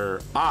singular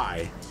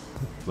I,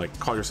 like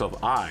call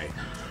yourself I,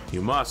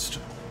 you must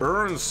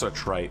earn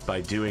such right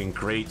by doing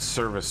great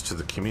service to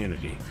the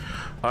community.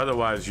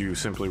 Otherwise, you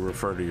simply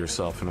refer to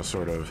yourself in a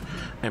sort of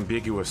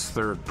ambiguous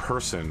third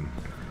person,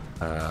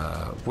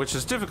 which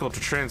is difficult to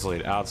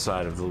translate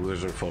outside of the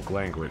lizard folk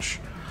language.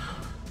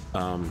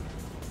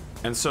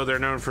 And so they're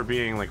known for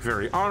being like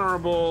very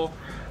honorable.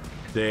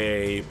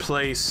 They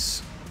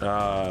place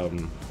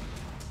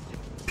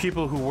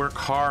people who work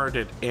hard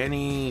at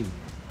any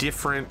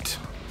different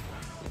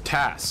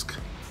task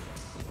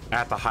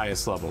at the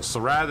highest level.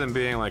 So rather than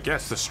being like,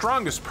 yes, the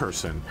strongest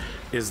person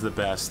is the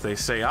best, they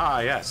say,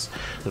 yes,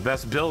 the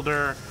best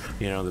builder,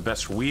 the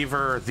best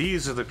weaver,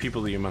 these are the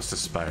people that you must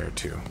aspire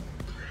to.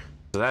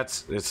 So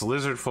it's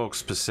lizard folk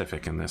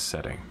specific in this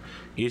setting.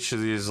 Each of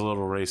these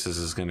little races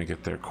is going to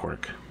get their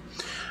quirk.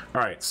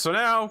 All right, so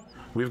now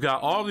we've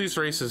got all these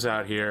races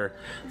out here.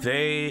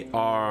 They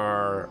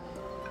are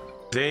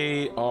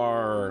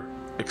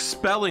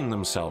expelling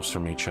themselves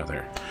from each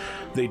other.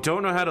 They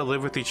don't know how to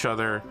live with each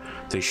other.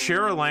 They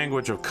share a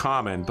language of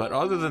common, but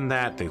other than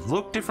that, they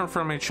look different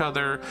from each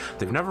other.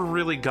 They've never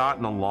really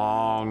gotten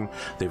along.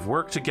 They've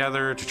worked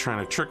together to try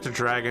to trick the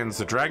dragons.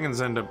 The dragons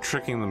end up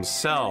tricking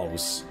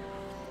themselves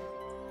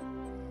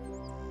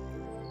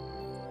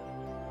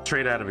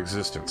straight out of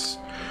existence.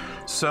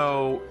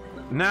 So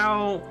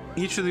now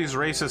each of these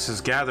races has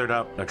gathered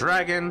up a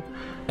dragon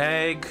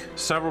egg,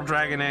 several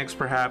dragon eggs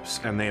perhaps,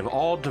 and they've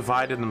all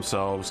divided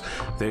themselves.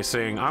 They're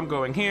saying, I'm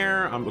going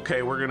here, I'm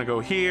okay, we're gonna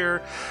go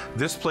here,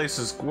 this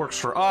place works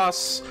for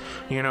us.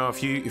 You know,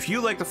 if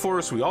you like the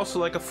forest, we also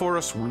like a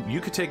forest.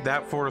 You could take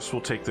that forest,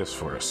 we'll take this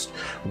forest.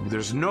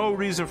 There's no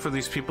reason for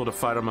these people to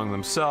fight among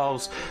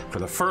themselves. For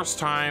the first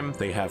time,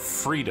 they have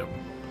freedom.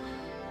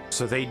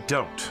 So they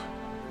don't.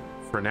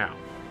 For now.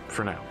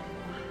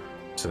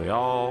 So they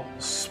all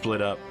split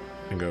up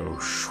and go.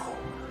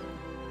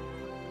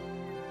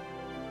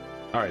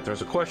 Alright,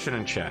 there's a question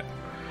in chat.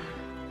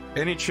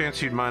 Any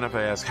chance you'd mind if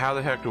I ask, how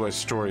the heck do I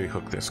story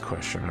hook this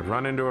question? I've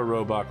run into a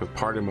roadblock with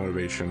party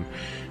motivation.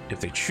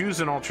 If they choose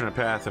an alternate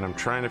path, and I'm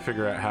trying to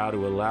figure out how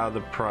to allow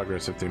the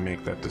progress if they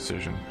make that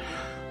decision.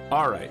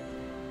 Alright,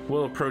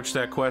 we'll approach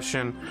that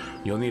question.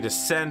 You'll need to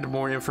send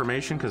more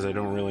information because I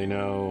don't really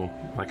know,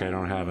 like I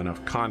don't have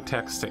enough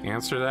context to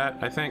answer that,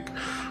 I think.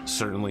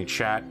 Certainly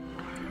chat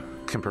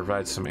can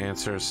provide some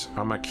answers.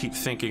 I'm gonna keep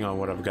thinking on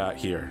what I've got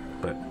here,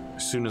 but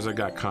as soon as I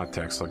got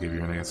context, I'll give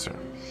you an answer.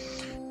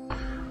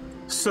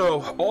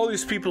 So all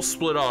these people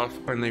split off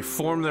and they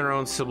form their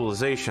own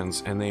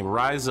civilizations, and they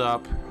rise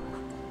up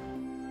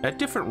at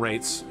different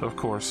rates, of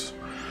course.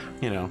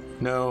 You know,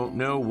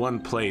 no one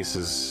place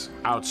is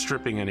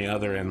outstripping any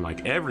other in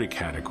like every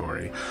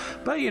category,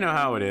 but you know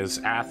how it is.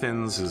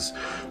 Athens is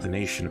the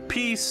nation of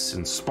peace,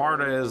 and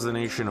Sparta is the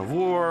nation of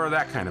war,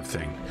 that kind of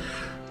thing.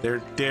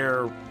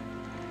 They're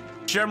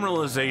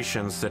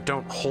generalizations that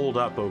don't hold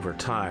up over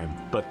time,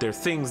 but they're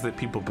things that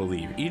people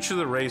believe. Each of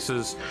the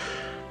races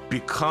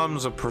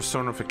becomes a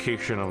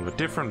personification of a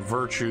different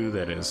virtue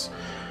that is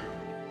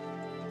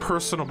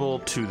personable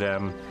to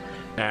them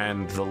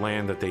and the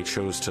land that they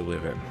chose to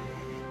live in.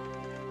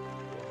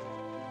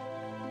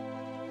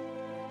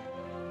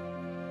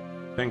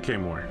 Then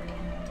came war.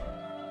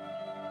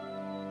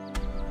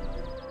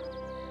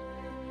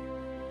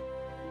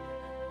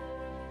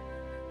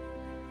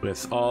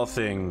 With all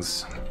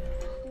things,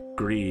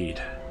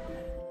 greed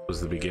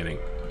was the beginning.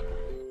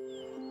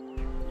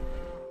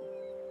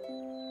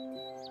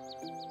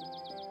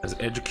 As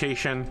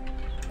education,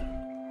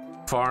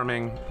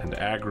 farming, and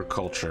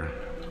agriculture,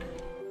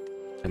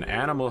 and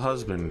animal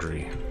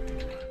husbandry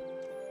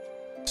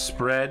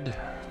spread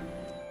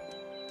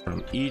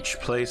from each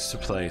place to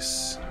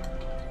place,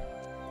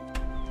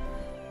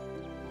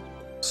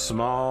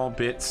 small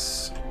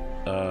bits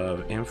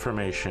of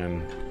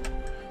information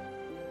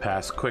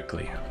pass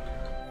quickly.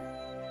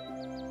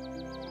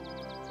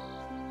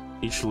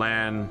 Each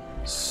land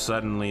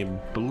suddenly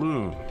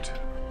bloomed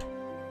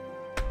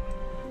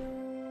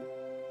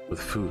with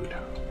food,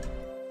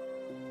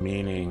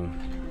 meaning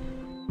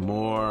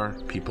more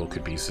people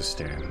could be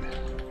sustained.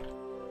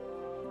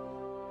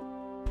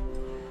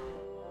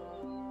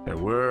 There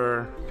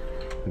were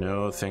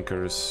no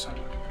thinkers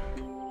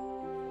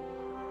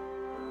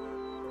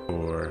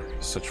for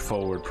such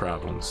forward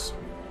problems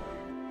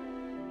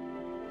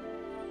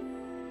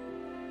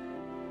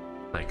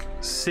like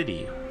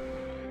city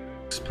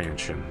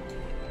expansion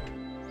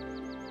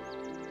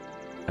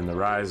and the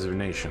rise of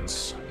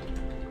nations.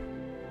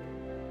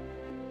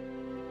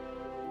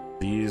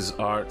 These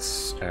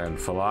arts and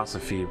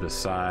philosophy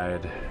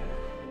beside...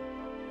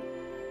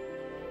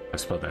 I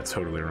spelled that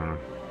totally wrong.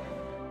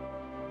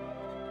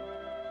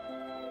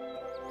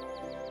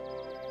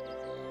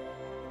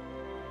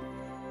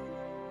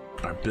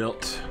 Are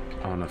built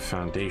on a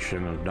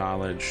foundation of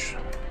knowledge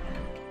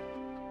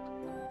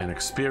and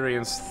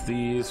experience.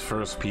 These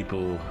first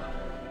people,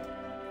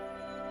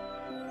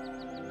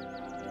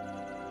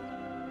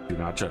 do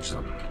not judge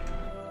them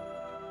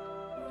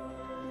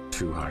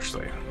too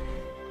harshly.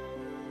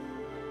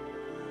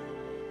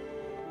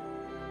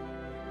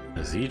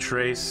 As each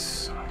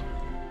race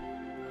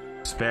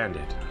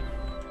expanded,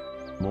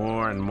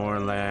 more and more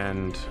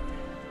land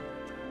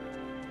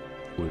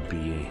would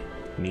be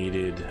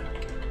needed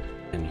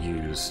and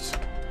used.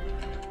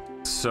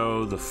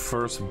 So the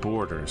first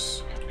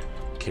borders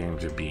came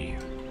to be,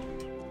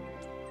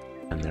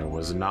 and there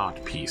was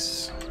not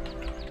peace.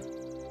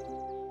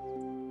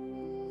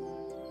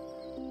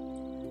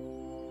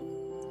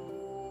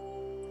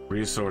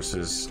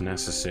 Resources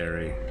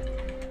necessary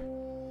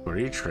for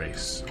each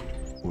race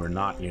were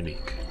not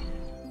unique.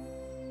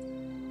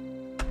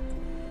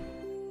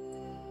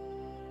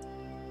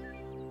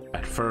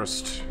 At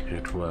first,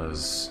 it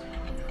was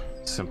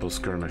simple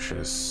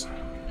skirmishes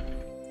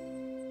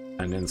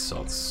and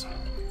insults,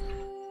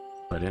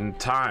 but in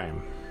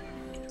time,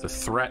 the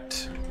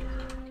threat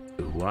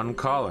to one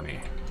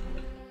colony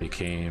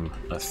became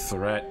a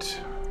threat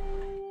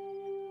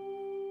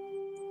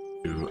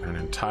to an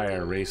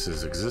entire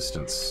race's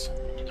existence.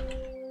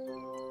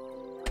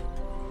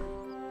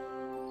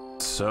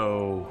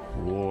 So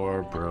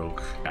war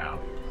broke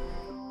out.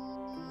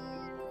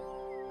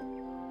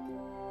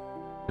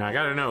 Now I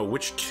gotta know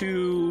which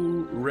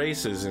two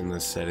races in the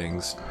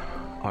settings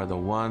are the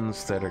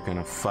ones that are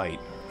gonna fight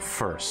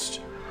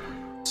first.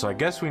 So I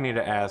guess we need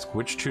to ask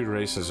which two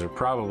races are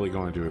probably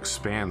going to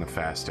expand the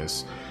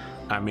fastest.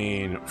 I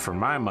mean, for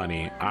my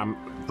money,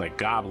 I'm like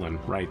Goblin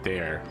right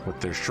there. With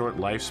their short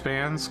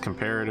lifespans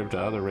comparative to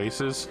other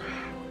races,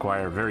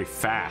 require very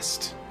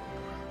fast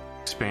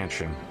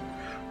expansion.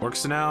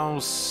 Orcs and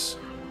elves.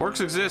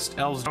 Orcs exist,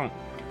 elves don't.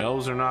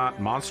 Elves are not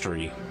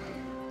monstery.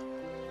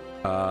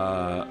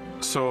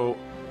 So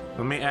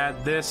let me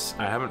add this.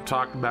 I haven't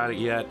talked about it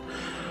yet.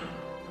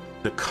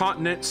 The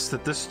continents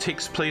that this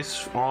takes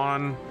place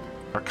on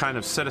are kind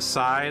of set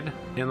aside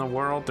in the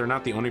world. They're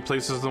not the only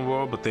places in the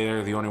world, but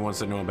they're the only ones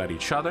that know about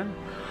each other.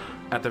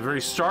 At the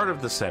very start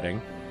of the setting,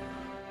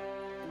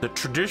 the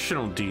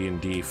traditional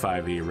D&D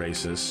 5e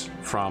races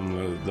from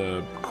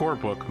the core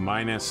book,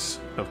 minus,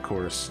 of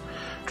course,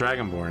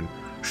 Dragonborn,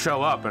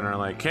 show up and are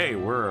like, hey,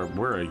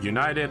 we're a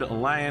united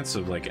alliance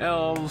of like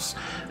elves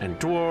and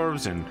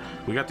dwarves, and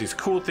we got these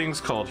cool things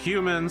called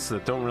humans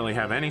that don't really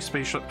have any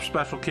special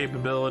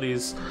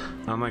capabilities,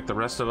 unlike the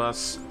rest of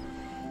us.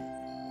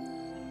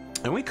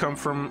 And we come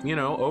from, you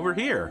know, over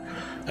here,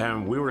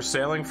 and we were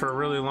sailing for a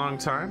really long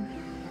time.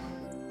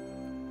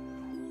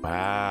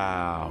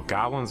 Wow,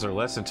 goblins are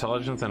less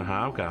intelligent than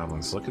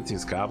hobgoblins. Look at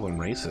these goblin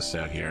racists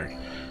out here.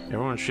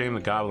 Everyone shame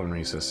the goblin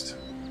racist.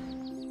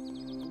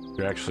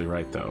 You're actually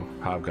right, though.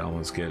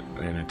 Hobgoblins get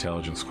an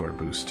intelligence score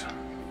boost.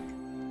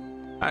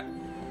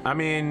 I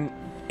mean,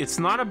 it's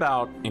not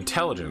about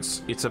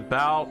intelligence. It's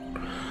about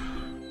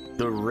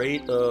the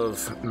rate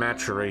of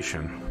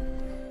maturation.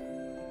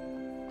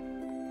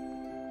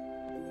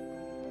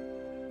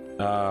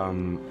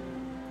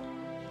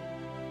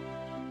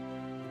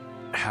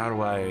 How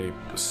do I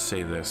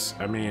say this?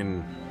 I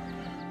mean,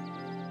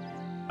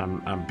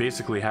 I'm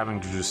basically having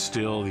to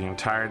distill the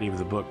entirety of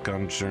the book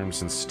Guns,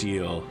 Germs, and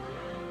Steel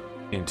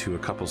into a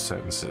couple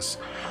sentences.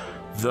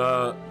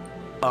 The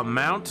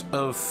amount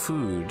of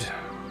food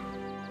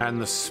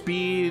and the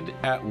speed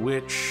at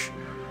which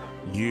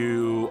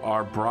you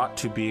are brought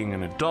to being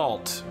an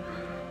adult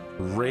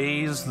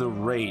raise the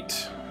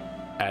rate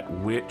at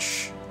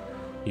which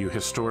you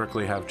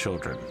historically have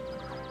children.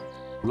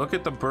 Look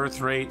at the birth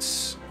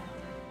rates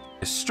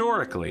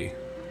historically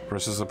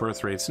versus the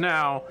birth rates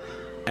now,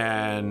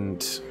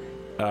 and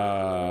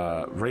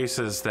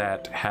races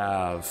that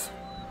have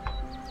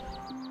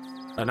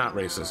not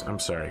races, I'm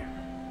sorry,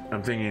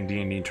 I'm thinking in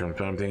D&D terms,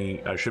 but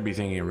I should be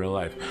thinking in real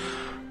life.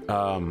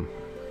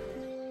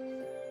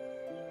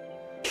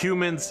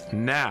 Humans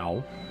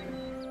now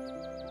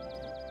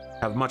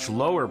have much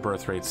lower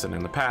birth rates than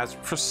in the past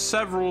for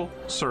several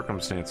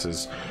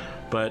circumstances,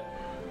 but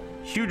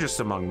hugest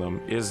among them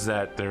is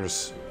that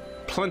there's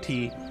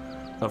plenty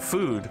of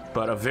food,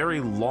 but a very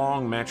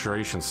long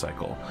maturation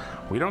cycle.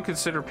 We don't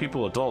consider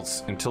people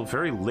adults until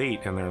very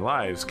late in their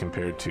lives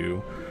compared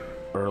to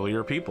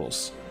earlier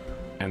peoples.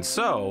 And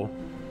so,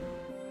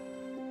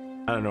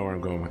 I don't know where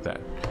I'm going with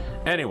that.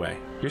 Anyway,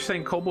 you're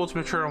saying kobolds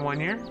mature in 1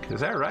 year?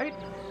 Is that right?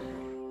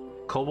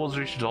 Kobolds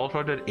reach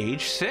adulthood at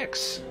age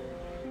 6.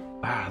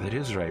 Ah, that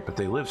is right, but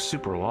they live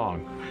super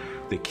long.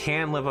 They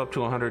can live up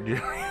to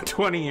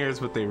 120 years,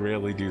 but they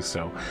rarely do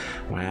so.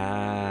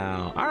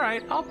 Wow. All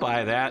right, I'll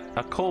buy that.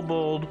 A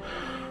kobold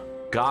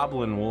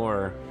goblin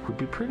war would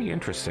be pretty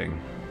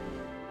interesting.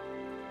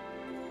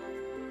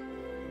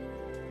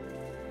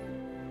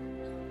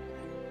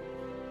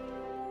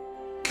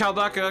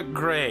 Caldaka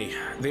Gray,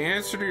 the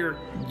answer to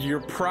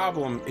your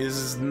problem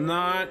is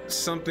not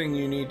something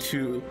you need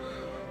to...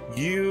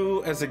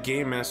 You, as a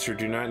game master,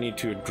 do not need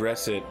to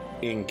address it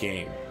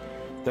in-game.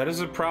 That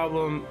is a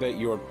problem that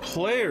your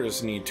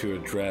players need to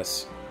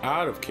address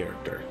out of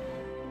character.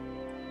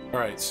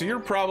 Alright, so your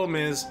problem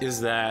is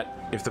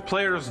that if the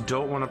players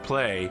don't want to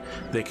play,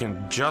 they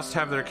can just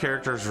have their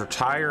characters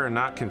retire and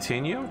not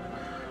continue?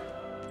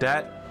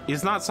 That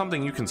is not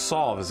something you can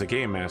solve as a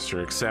game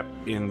master, except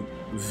in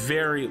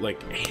very, like,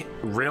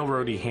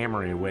 railroady,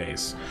 hammery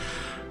ways.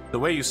 The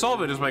way you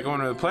solve it is by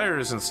going to the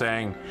players and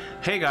saying,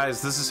 hey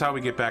guys, this is how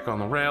we get back on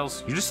the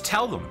rails. You just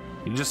tell them.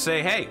 You just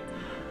say, hey,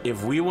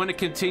 if we want to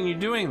continue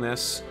doing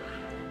this,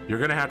 you're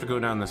going to have to go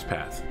down this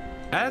path.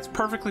 That's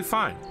perfectly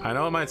fine. I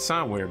know it might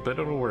sound weird, but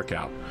it'll work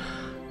out.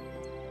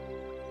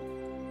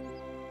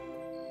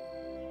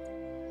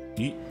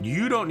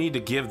 You don't need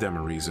to give them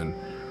a reason.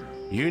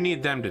 You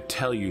need them to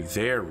tell you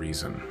their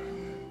reason.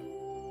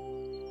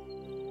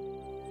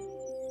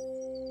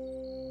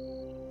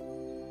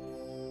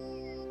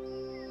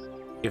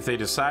 If they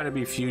decide to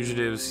be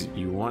fugitives,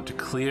 you want to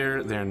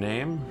clear their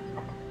name.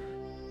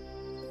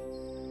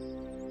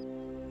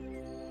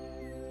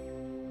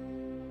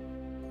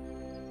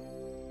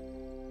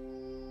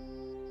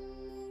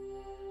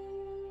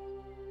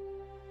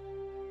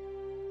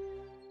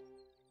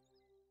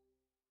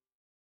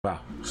 Wow,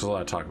 there's a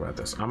lot of talk about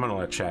this. I'm gonna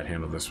let chat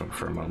handle this one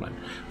for a moment.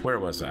 Where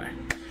was I?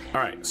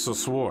 All right, so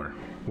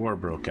war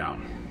broke out.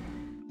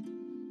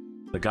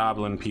 The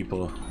goblin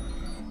people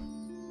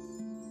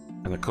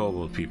and the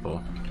kobold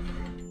people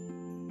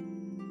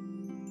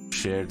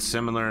shared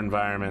similar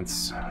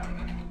environments.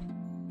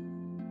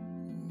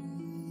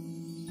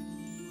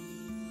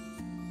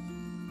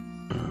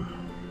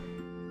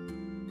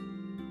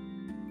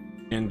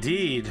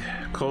 Indeed,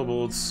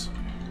 kobolds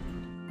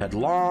had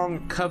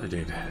long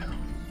coveted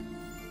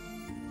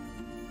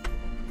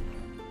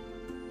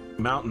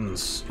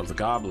mountains of the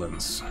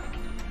goblins,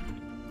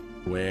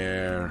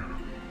 where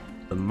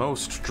the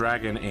most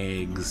dragon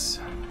eggs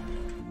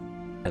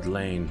had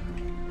lain,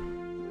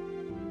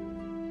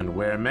 and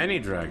where many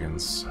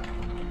dragons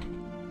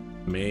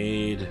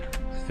made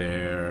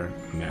their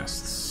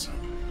nests.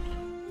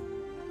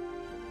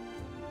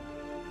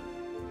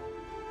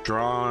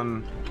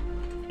 Drawn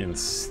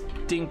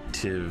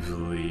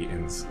instinctively,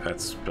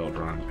 that's spelled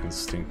wrong,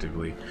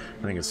 instinctively.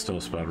 I think it's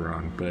still spelled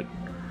wrong, but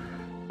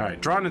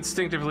alright, drawn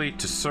instinctively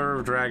to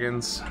serve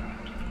dragons,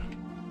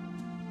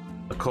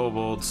 the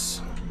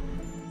kobolds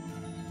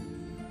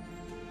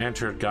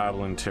entered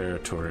goblin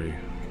territory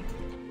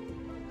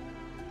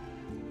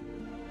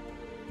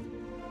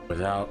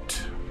without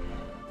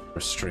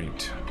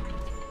restraint.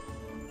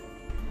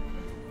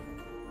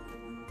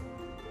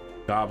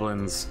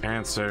 Goblins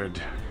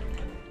answered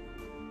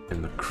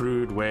in the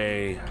crude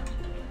way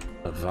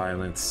of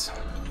violence,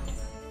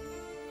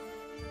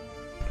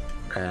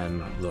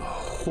 and the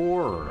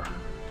horror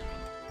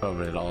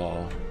of it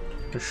all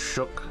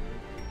shook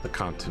the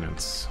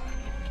continents.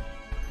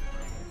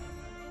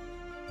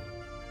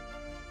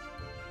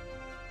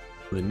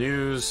 The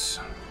news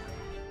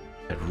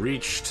had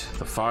reached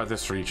the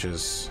farthest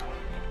reaches.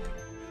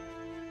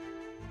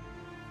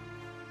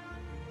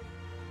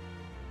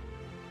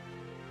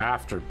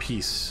 After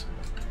peace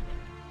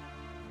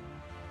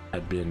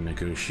had been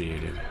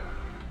negotiated.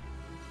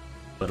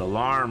 But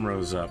alarm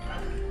rose up.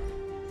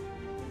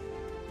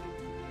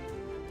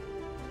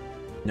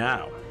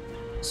 Now,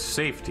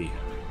 safety.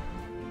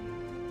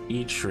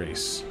 Each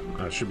race,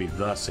 it should be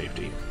the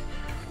safety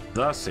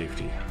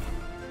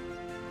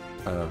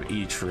of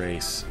each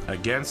race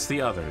against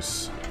the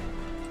others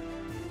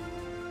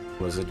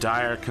was a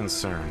dire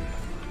concern.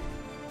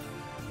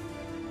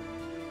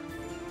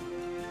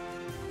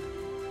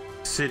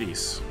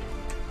 Cities,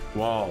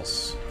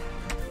 walls,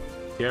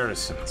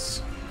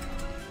 garrisons,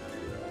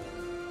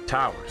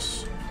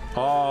 towers,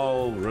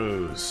 all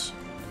rose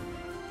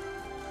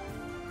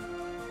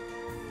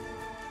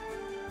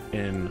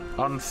in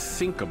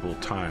unthinkable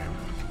time.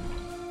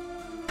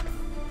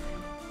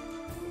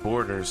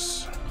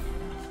 Borders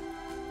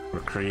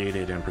were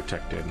created and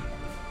protected.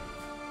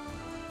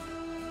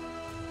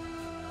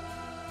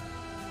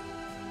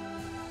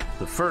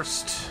 The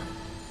first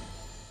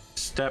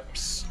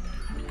steps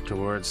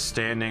towards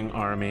standing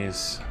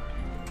armies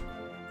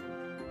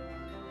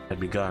had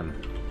begun.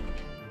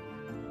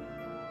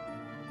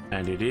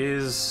 And it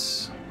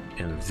is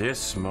in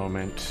this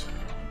moment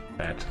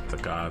that the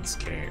gods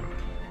came.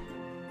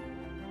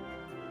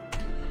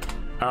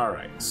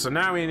 Alright, so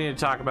now we need to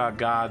talk about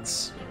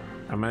gods.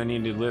 I'm gonna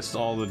need to list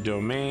all the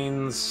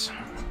domains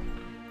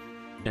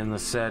in the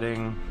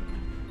setting.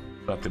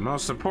 But the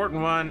most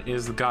important one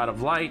is the god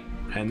of light,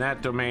 and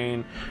that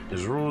domain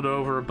is ruled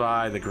over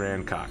by the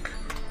Grand Cock.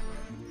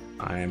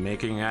 I am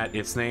making that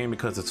its name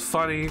because it's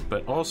funny,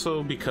 but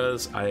also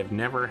because I have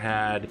never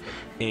had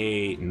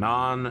a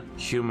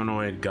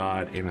non-humanoid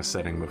god in a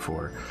setting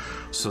before.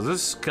 So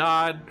this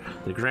god,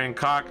 the Grand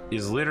Cock,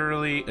 is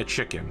literally a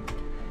chicken.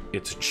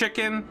 It's a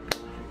chicken,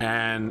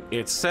 and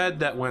it's said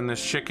that when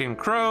this chicken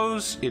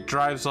crows, it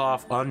drives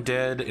off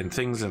undead and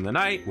things in the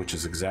night, which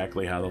is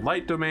exactly how the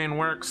light domain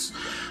works.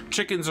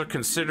 Chickens are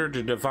considered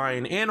a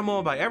divine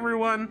animal by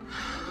everyone.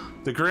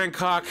 The Grand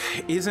Cock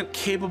isn't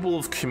capable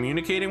of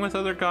communicating with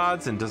other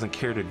gods and doesn't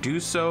care to do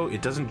so.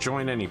 It doesn't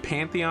join any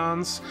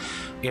pantheons.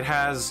 It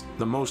has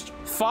the most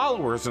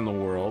followers in the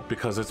world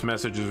because its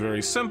message is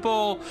very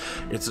simple.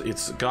 It's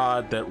a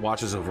god that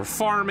watches over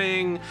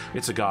farming.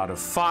 It's a god of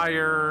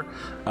fire.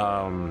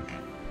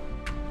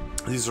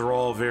 These are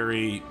all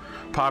very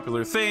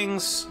popular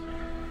things.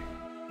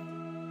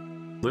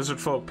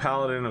 Lizard folk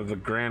paladin of the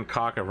Grand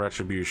Cock of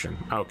Retribution.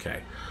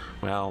 Okay.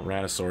 Well,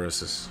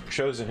 Ratosaurus has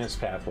chosen his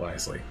path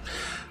wisely.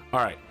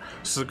 Alright,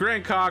 so the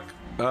Grand Cock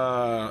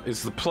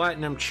is the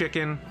platinum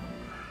chicken.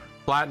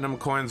 Platinum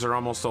coins are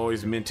almost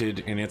always minted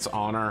in its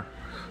honor.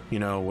 You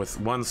know, with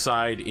one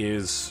side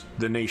is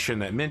the nation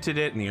that minted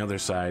it, and the other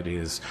side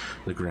is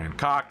the Grand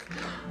Cock.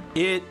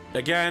 It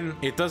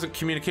doesn't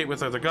communicate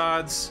with other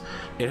gods.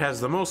 It has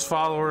the most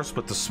followers,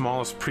 but the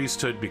smallest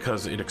priesthood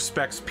because it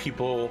expects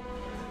people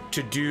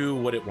to do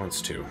what it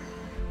wants to.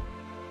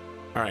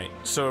 Alright,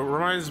 so it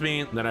reminds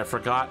me that I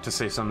forgot to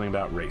say something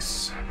about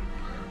race.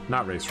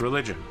 Not race,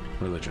 religion.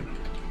 Religion.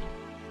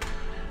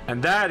 And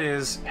that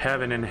is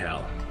heaven and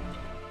hell.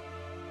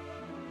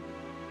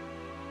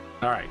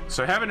 Alright,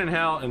 so heaven and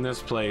hell in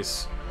this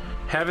place.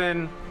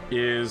 Heaven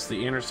is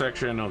the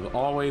intersection of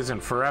always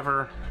and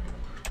forever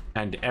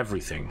and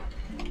everything.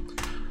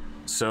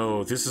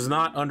 So this is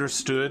not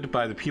understood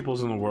by the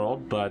peoples in the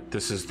world, but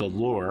this is the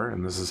lore,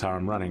 and this is how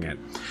I'm running it.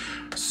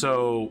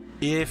 So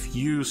if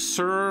you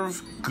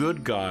serve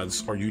good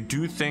gods, or you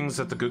do things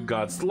that the good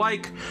gods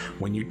like,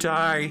 when you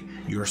die,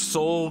 your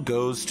soul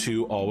goes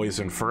to always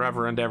and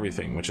forever and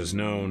everything, which is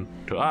known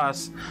to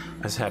us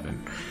as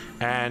heaven.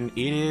 And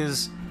it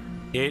is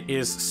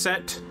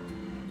set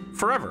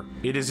forever.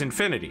 It is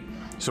infinity.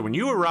 So when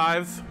you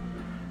arrive,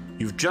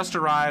 you've just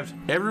arrived.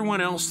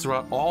 Everyone else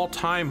throughout all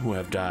time who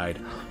have died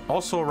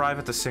also arrive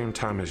at the same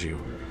time as you.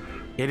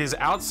 It is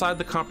outside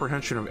the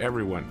comprehension of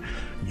everyone.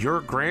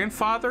 Your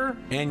grandfather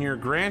and your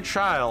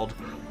grandchild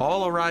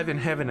all arrive in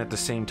heaven at the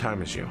same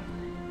time as you.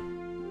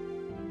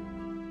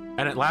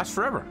 And it lasts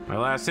forever. It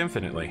lasts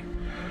infinitely.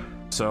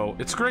 So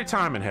it's a great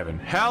time in heaven.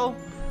 Hell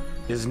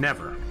is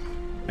never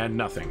and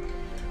nothing.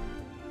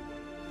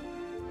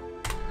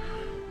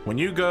 When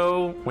you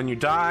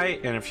die,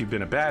 and if you've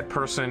been a bad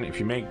person,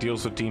 if you make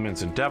deals with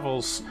demons and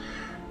devils,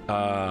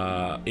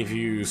 if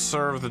you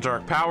serve the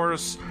dark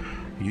powers,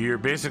 you're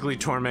basically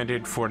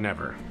tormented for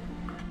never.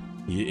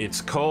 It's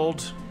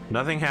cold,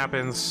 nothing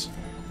happens,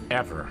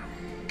 ever.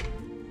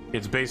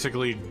 It's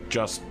basically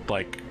just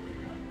like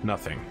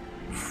nothing,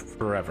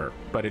 forever,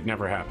 but it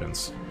never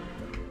happens.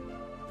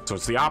 So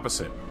it's the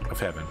opposite of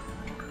heaven.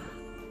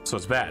 So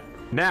it's bad.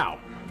 Now,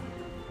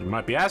 you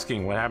might be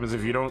asking, what happens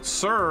if you don't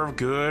serve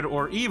good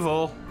or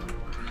evil?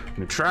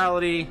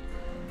 Neutrality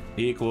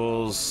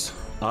equals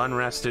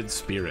unrested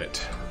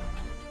spirit.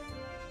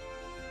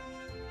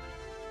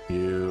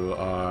 You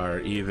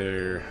are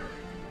either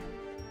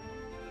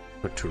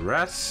put to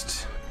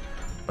rest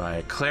by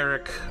a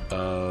cleric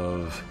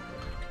of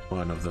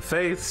one of the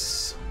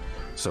faiths.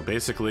 So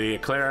basically, a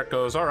cleric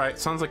goes, all right,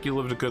 sounds like you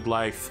lived a good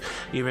life.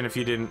 Even if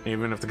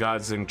the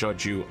gods didn't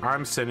judge you,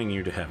 I'm sending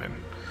you to heaven.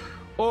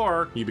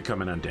 Or you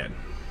become an undead.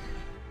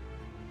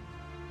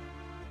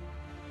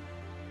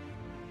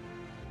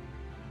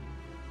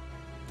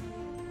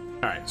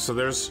 Alright, so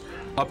there's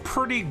a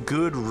pretty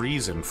good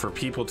reason for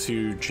people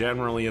to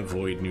generally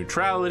avoid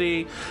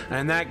neutrality,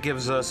 and that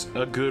gives us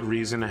a good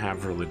reason to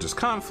have religious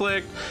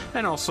conflict,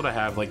 and also to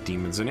have like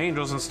demons and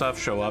angels and stuff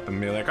show up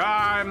and be like,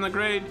 I'm the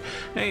great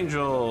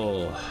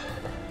angel.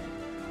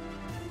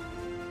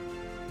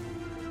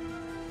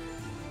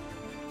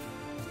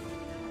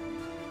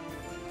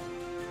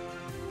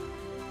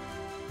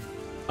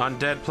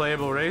 Undead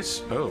playable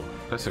race? Oh,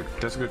 that's a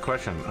good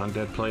question.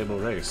 Undead playable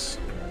race.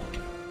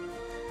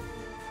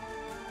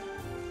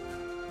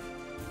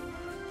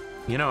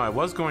 You know, I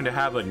was going to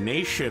have a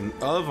nation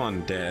of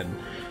undead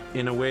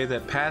in a way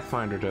that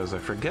Pathfinder does. I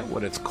forget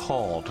what it's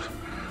called.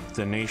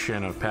 The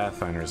nation of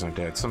Pathfinder's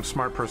undead. Some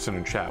smart person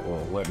in chat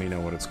will let me know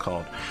what it's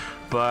called.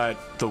 But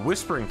the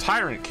Whispering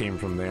Tyrant came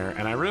from there,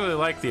 and I really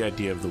like the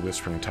idea of the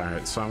Whispering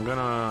Tyrant, so I'm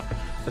gonna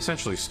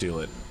essentially steal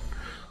it.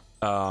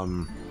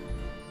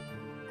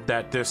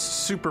 That this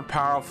super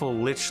powerful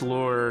Lich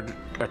Lord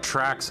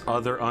attracts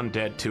other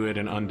undead to it,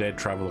 and undead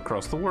travel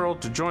across the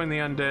world to join the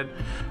undead.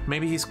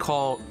 Maybe he's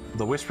called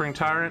the Whispering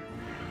Tyrant,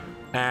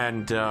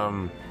 and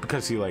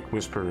because he like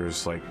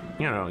whispers, like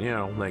you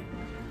know, like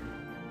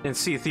in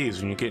Sea of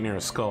Thieves, when you get near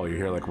a skull, you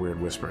hear like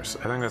weird whispers.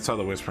 I think that's how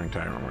the Whispering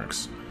Tyrant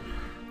works.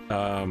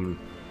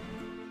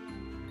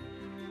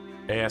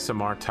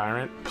 ASMR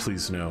Tyrant,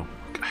 please no.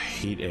 I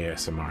hate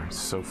ASMR. It's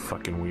so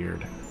fucking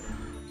weird.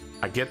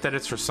 I get that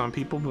it's for some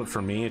people, but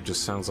for me, it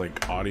just sounds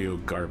like audio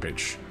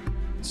garbage.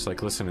 It's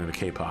like listening to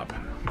K-pop.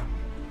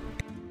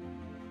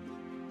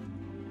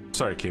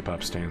 Sorry,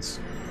 K-pop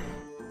stans.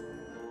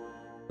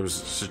 It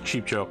was just a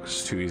cheap joke.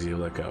 It's too easy to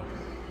let go.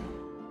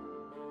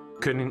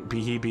 Couldn't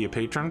he be a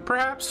patron?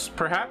 Perhaps,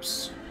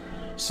 perhaps.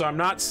 So I'm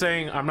not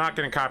saying I'm not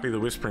going to copy the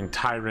Whispering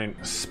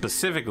Tyrant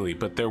specifically,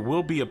 but there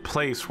will be a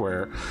place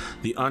where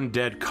the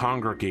undead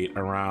congregate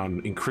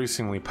around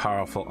increasingly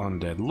powerful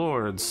undead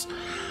lords.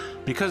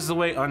 Because the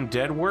way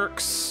undead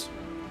works,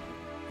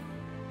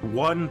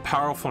 one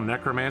powerful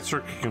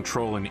necromancer can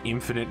control an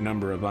infinite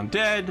number of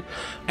undead,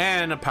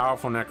 and a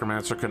powerful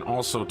necromancer can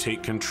also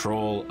take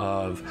control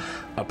of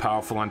a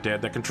powerful undead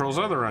that controls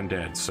other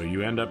undead. So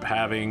you end up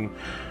having,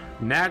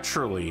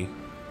 naturally,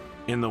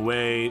 in the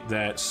way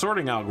that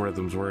sorting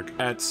algorithms work,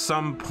 at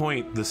some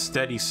point the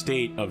steady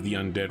state of the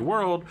undead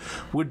world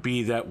would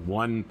be that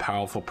one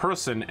powerful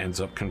person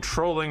ends up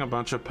controlling a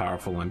bunch of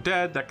powerful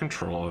undead that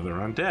control other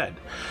undead.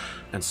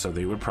 And so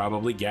they would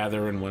probably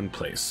gather in one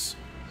place.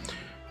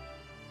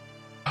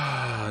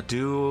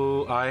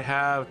 Do I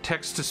have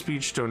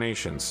text-to-speech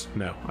donations?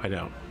 No, I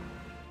don't.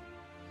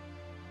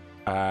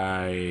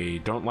 I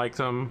don't like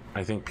them.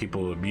 I think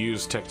people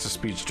abuse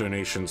text-to-speech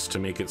donations to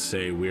make it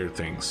say weird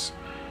things,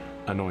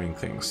 annoying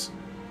things.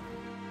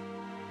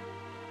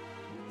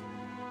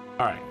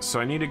 Alright, so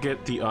I need to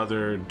get the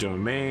other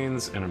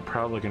domains, and I'm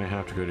probably going to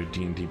have to go to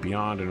D&D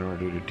Beyond in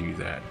order to do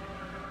that.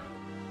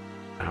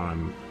 Now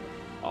I'm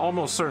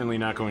almost certainly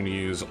not going to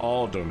use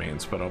all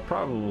domains, but I'll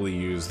probably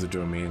use the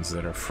domains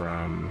that are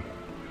from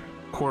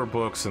core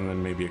books and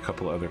then maybe a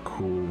couple other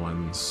cool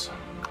ones.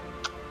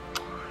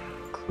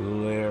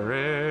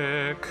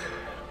 Cleric.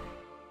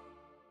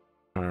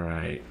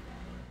 Alright.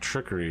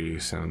 Trickery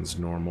sounds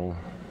normal.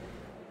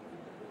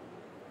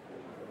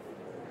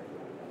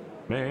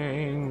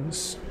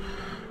 Domains.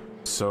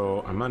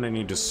 So I'm gonna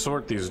need to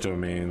sort these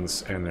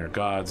domains and their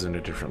gods into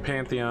different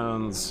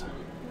pantheons.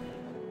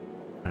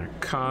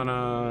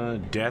 Arcana,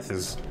 death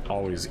is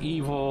always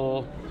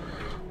evil.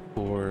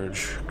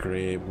 Forge,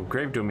 grave.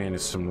 Grave domain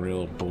is some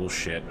real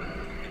bullshit.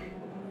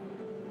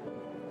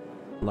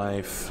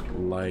 Life,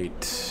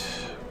 light.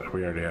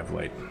 We already have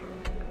light.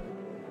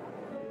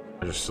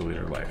 I just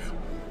deleted life.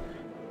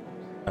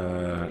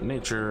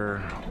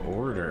 Nature,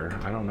 order.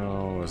 I don't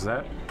know. Is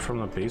that from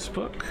the base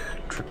book?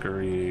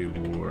 Trickery,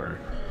 war.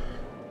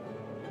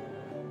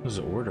 Where's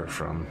the order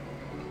from?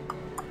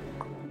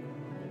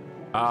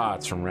 Ah,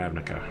 it's from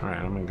Ravnica. All right,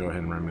 I'm gonna go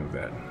ahead and remove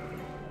that.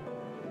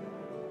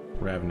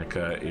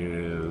 Ravnica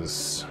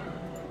is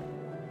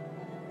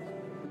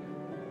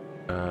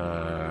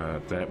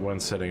that one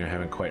setting I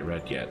haven't quite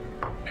read yet.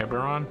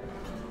 Eberron?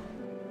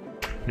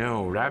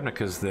 No,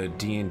 Ravnica's the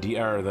D&D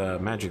or the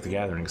Magic the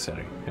Gathering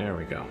setting. There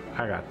we go.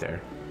 I got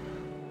there.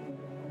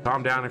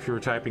 Calm down if you were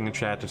typing in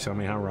chat to tell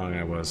me how wrong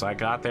I was. I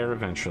got there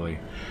eventually.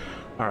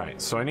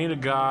 Alright, so I need a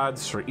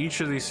gods for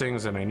each of these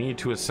things, and I need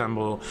to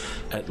assemble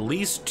at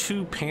least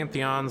 2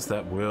 pantheons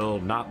that will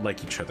not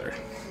like each other.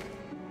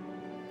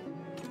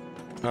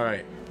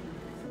 Alright.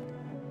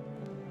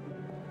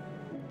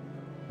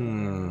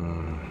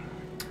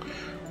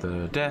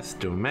 The Death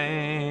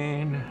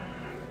Domain.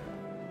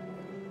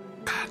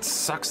 God, it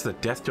sucks the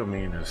Death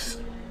Domain is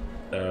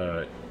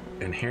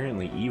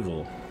inherently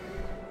evil.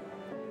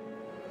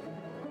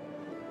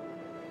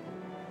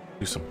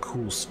 Do some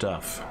cool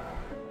stuff.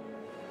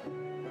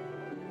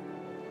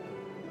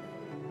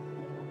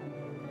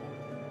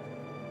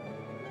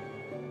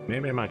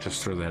 Maybe I might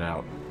just throw that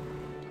out.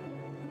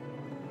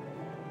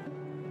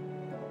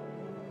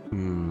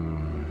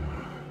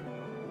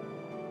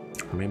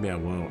 Maybe I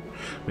won't.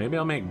 Maybe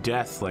I'll make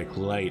death like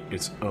light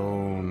its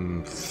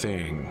own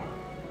thing.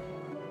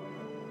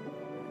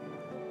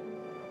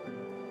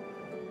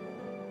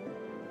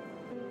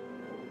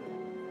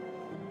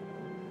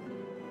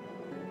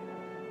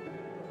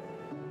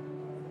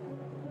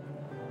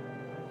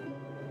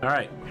 All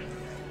right,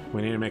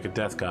 we need to make a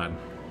death god.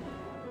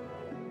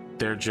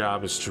 Their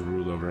job is to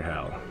rule over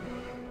hell.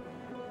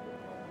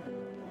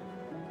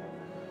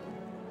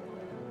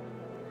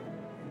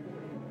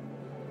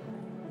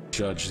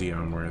 Judge the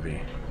unworthy.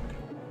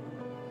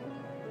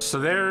 So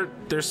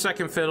they're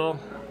second fiddle.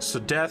 So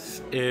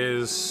death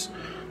is,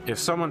 if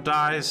someone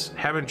dies,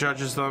 heaven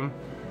judges them.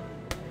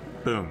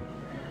 Boom.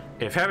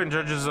 If heaven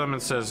judges them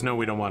and says, no,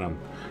 we don't want them,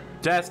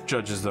 death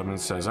judges them and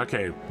says,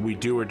 okay, we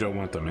do or don't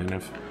want them. And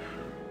if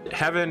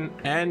heaven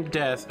and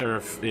death,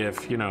 or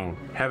if you know,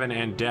 heaven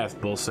and death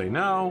both say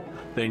no,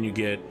 then you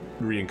get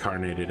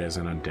reincarnated as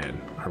an undead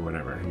or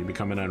whatever. You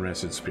become an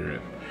unrested spirit.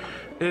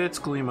 It's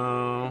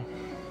Gleemo.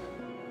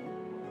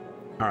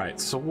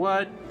 Alright, so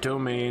what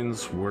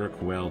domains work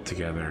well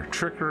together?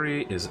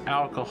 Trickery is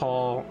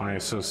alcohol. I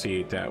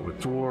associate that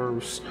with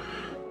dwarves.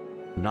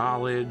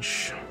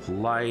 Knowledge,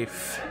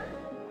 life.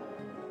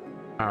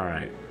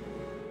 Alright.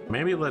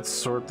 Maybe let's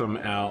sort them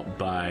out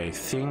by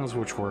things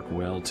which work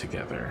well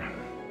together.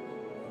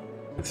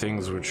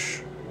 Things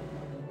which...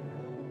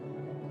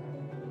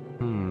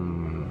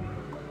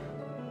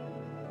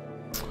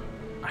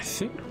 I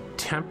think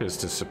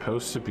Tempest is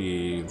supposed to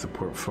be the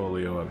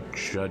portfolio of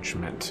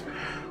judgment.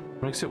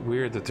 Makes it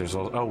weird that there's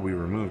all... Oh, we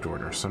removed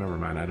order, so never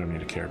mind. I don't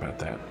need to care about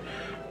that.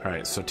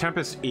 Alright, so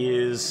Tempest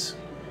is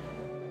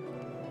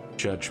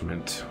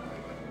judgment.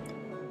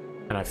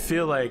 And I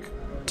feel like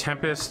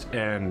Tempest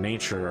and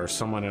nature are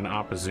somewhat in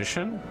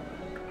opposition.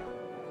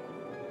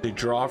 They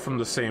draw from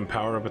the same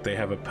power, but they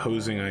have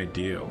opposing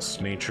ideals.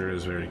 Nature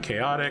is very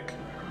chaotic.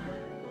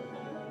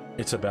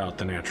 It's about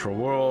the natural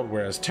world,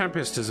 whereas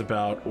Tempest is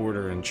about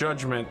order and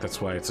judgment. That's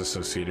why it's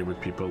associated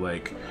with people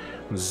like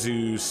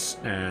Zeus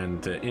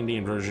and the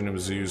Indian version of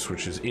Zeus,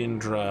 which is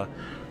Indra.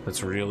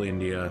 That's real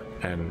India,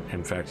 and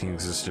in fact he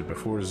existed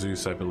before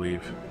Zeus, I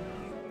believe.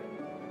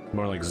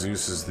 More like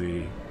Zeus is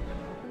the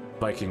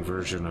Viking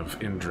version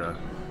of Indra.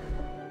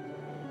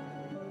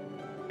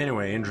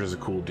 Anyway, Indra's a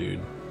cool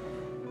dude.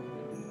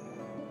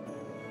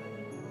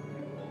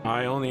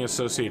 I only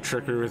associate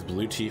trickery with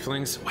blue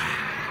tieflings.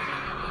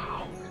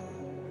 Wow.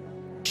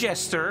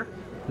 Jester,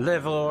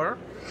 Levor,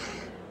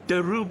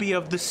 the Ruby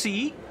of the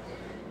Sea.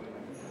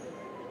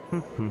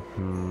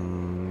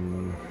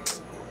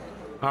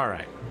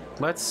 Alright,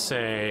 let's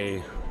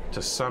say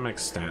to some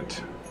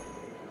extent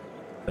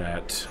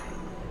that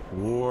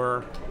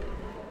war,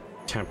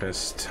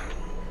 Tempest,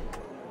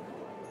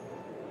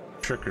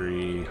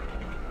 trickery.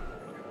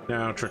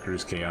 No,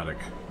 trickery's chaotic.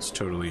 It's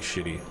totally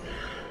shitty.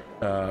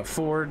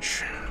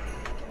 Forge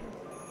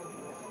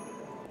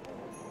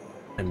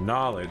and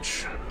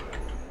knowledge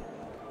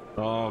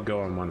all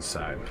go on one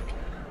side.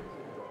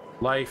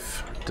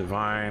 Life,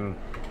 divine,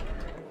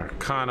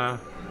 arcana.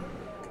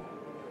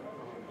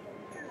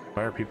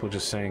 Why are people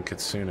just saying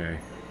kitsune?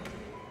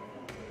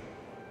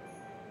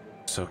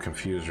 So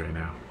confused right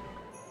now.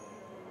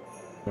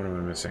 What am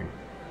I missing?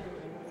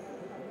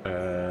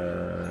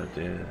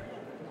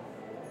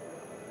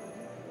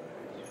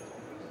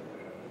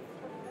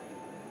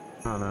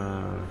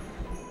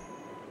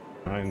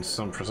 Mine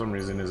for some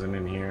reason isn't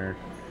in here.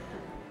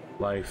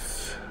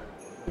 Life.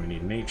 We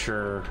need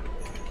nature.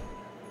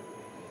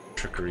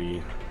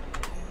 Trickery.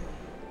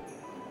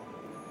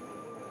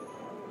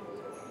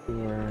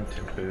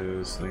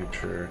 Tempest,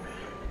 nature,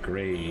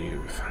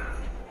 grave.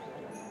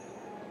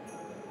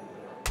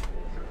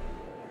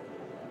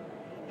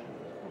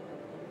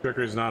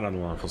 Trickery is not on the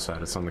lawful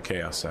side, it's on the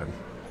chaos side.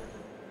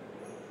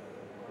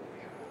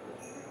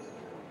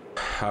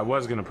 I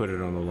was gonna put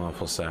it on the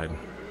lawful side.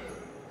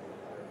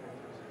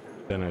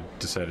 Then I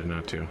decided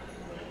not to.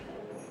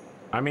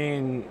 I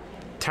mean,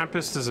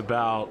 Tempest is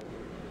about...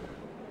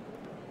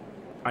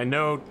 I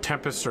know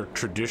Tempests are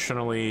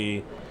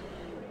traditionally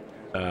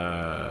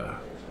kind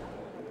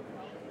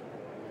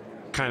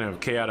of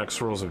chaotic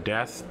swirls of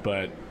death,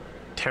 but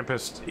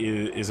Tempest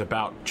is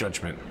about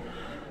judgment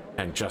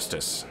and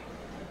justice.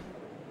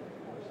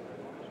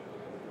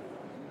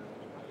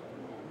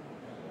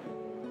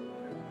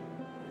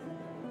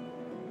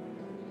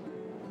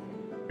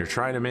 You're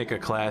trying to make a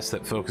class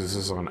that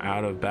focuses on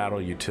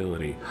out-of-battle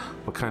utility.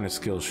 What kind of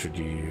skills should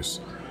you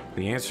use?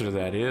 The answer to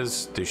that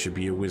is they should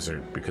be a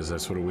wizard, because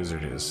that's what a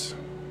wizard is.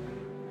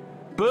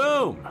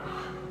 Boom!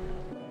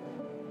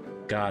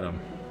 Got him.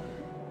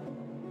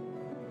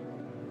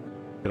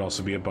 Could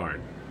also be a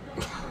bard.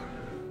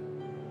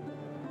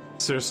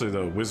 Seriously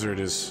though, wizard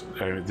is...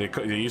 they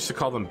used to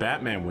call them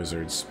Batman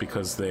wizards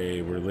because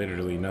they were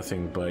literally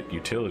nothing but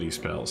utility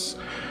spells.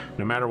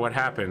 No matter what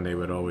happened, they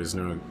would always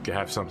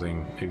have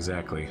something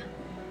exactly.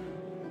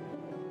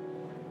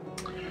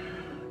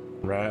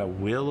 Right,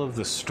 Will of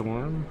the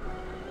Storm?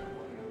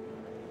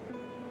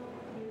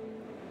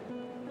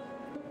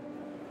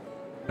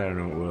 I don't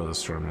know what Will of the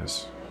Storm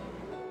is.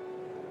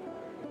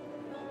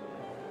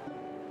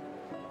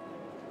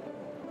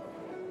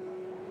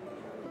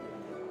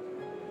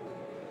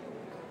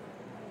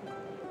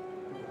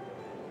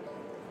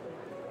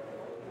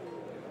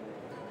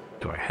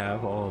 Do I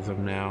have all of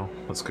them now?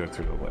 Let's go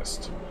through the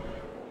list.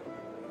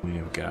 We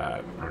have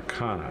got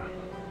Arcana,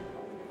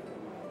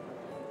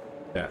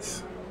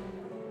 Death,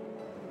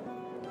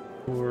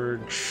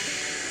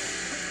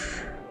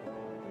 Forge,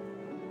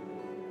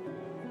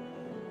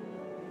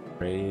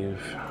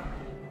 Brave,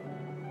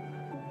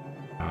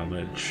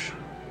 Knowledge,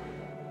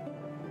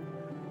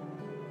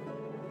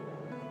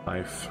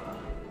 Life,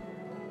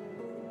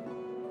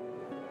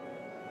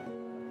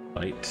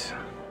 Light,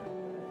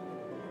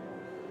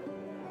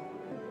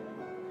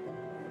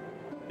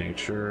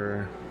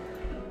 Nature.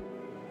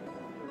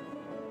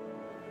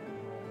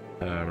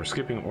 We're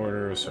skipping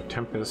order, so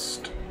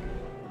Tempest,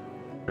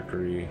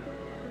 Trickery,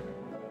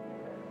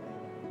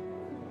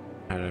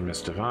 Had I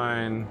Miss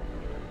Divine,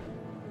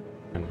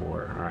 and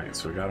War. Alright,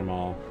 so we got them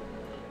all.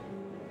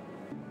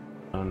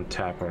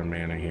 Untap our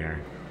mana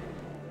here.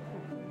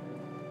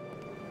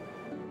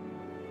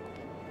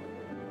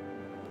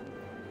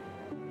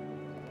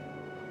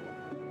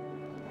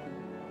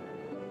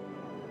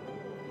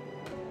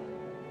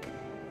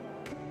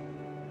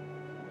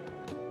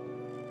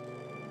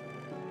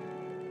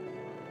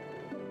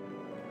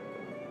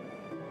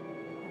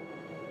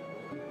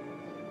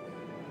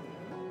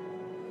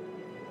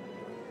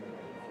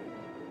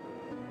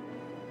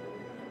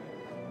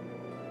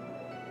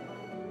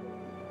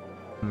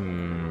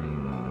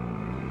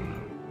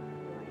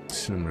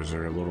 These numbers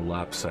are a little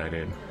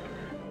lopsided.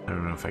 I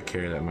don't know if I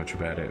care that much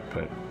about it,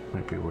 but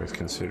might be worth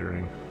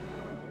considering.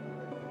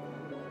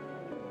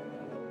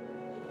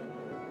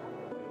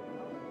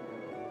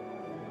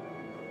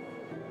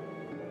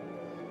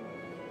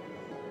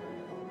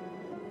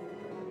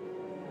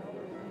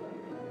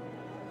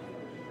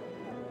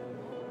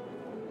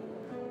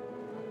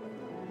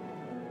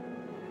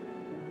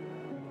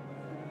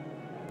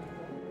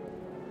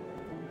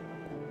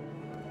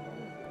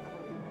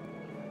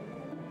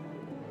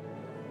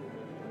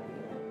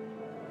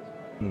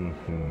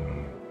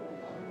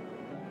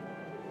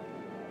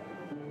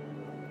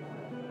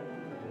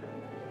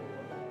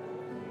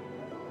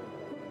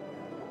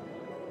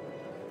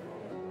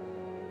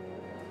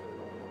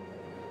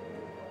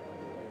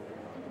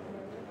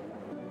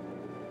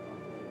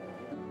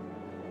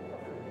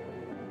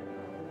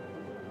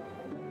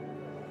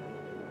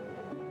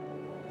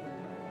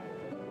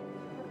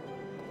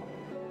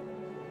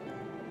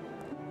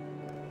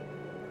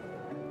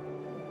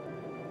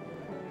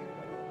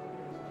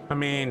 I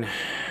mean,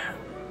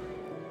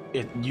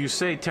 you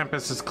say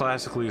Tempest is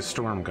classically a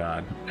storm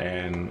god,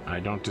 and I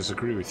don't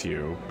disagree with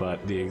you,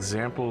 but the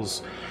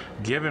examples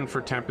given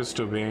for Tempest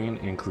obeying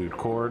include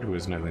Cord, who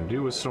has nothing to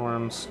do with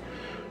storms,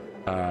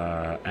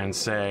 and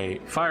say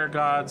fire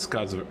gods,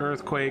 gods of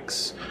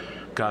earthquakes,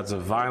 gods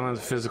of violence,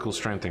 physical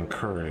strength, and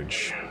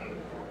courage.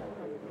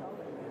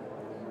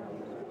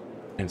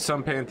 In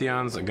some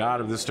pantheons, a god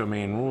of this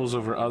domain rules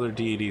over other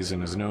deities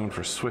and is known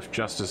for swift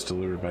justice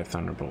delivered by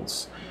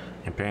thunderbolts.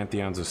 In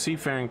pantheons of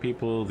seafaring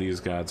people, these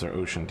gods are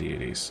ocean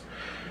deities.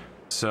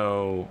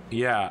 So,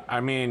 yeah,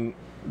 I mean,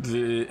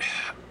 I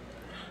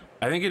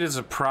think it is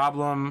a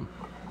problem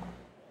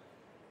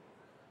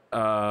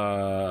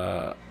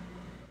of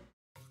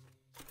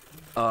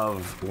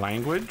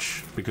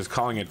language, because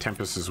calling it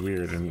Tempest is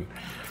weird, and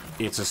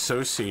it's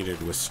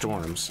associated with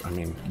storms. I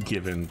mean,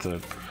 given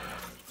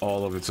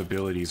all of its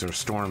abilities are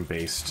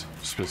storm-based,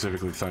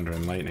 specifically thunder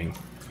and lightning.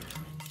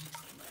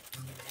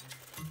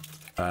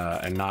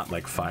 And not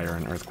like fire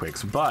and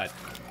earthquakes, but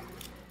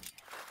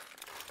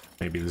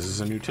maybe this is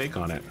a new take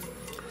on it.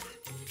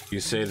 You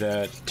say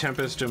that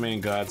Tempest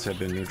domain gods have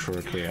been neutral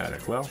or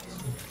chaotic. Well,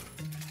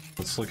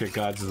 let's look at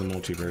gods of the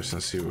multiverse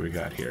and see what we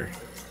got here.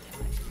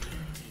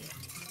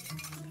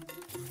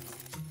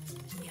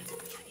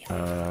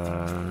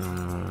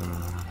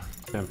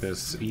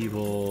 Tempest,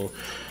 evil,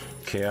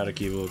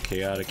 chaotic evil,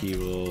 chaotic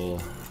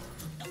evil,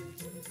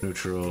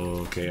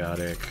 neutral,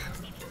 chaotic,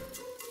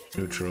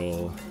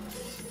 neutral,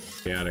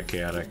 chaotic,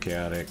 chaotic,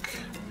 chaotic,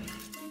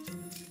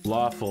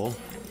 lawful.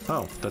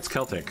 Oh, that's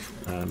Celtic.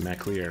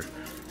 Maclear.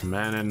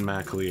 Manon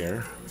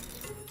Maclear.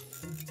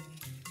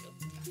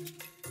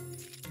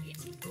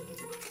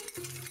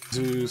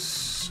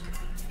 Zeus.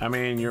 I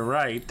mean, you're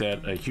right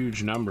that a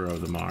huge number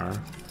of them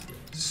are.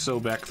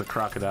 Sobek, the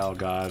crocodile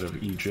god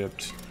of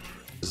Egypt,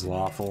 is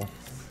lawful.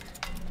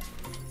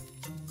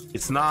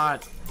 It's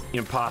not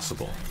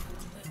impossible.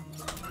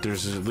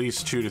 There's at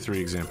least 2 to 3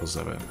 examples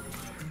of it.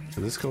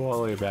 Did this go all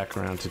the way back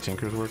around to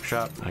Tinker's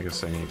Workshop? I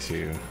guess I need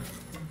to...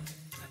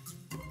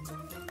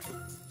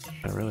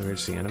 Did I really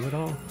reach the end of it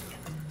all?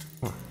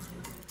 Huh.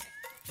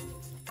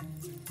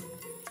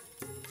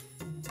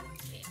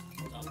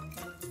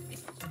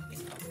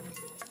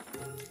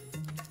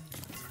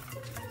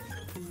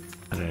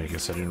 I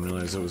guess I didn't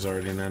realize it was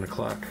already 9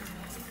 o'clock.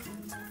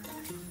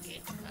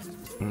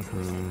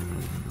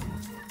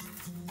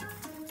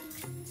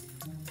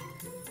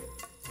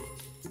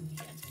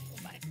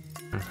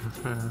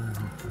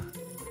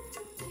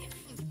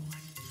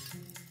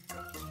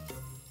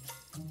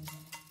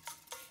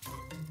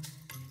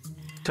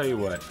 Tell you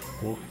what,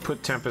 we'll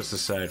put Tempest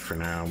aside for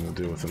now and we'll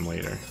deal with him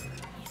later.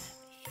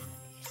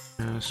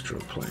 Astral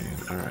plane.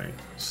 Alright,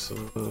 so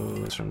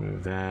let's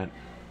remove that.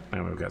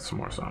 And we've got some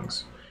more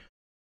songs.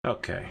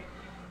 Okay.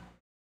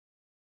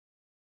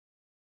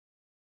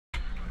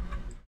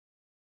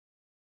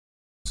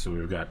 So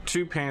we've got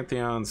 2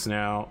 pantheons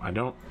now. I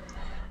don't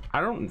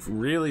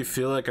really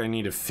feel like I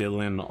need to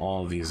fill in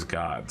all these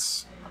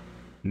gods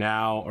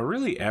now, or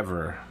really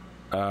ever.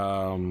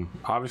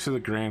 Obviously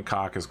the Grand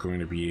Cock is going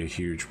to be a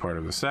huge part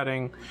of the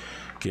setting,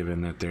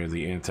 given that they're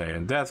the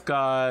anti-undeath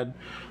god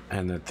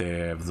and that they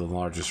have the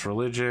largest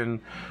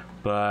religion.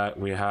 But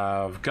we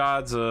have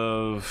gods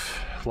of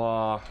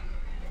law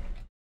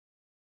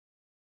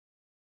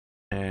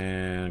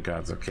and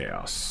gods of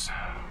chaos.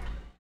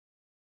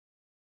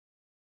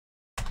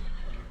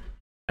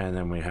 And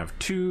then we have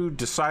 2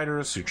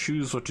 deciders who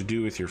choose what to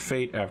do with your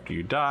fate after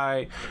you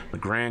die. The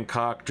Grand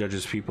Cock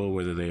judges people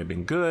whether they have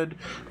been good,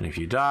 and if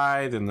you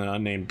die, then the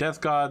unnamed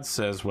death god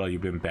says, well,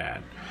 you've been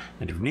bad.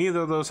 And if neither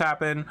of those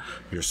happen,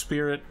 your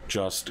spirit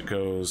just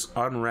goes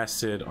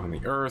unrested on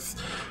the earth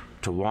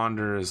to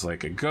wander as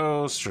like a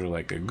ghost or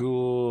like a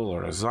ghoul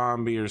or a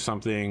zombie or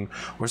something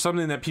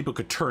that people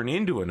could turn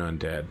into an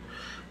undead,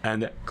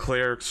 and that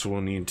clerics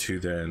will need to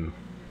then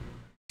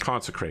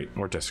consecrate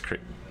or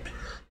desecrate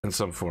in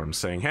some form,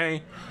 saying,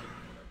 hey,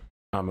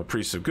 I'm a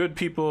priest of good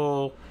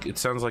people. It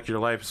sounds like your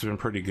life has been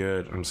pretty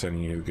good. I'm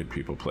sending you to the good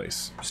people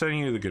place. I'm sending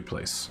you to the good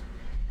place.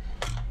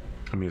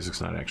 The music's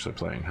not actually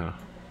playing, huh?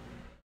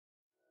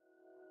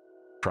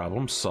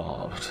 Problem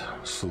solved.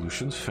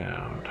 Solutions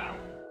found.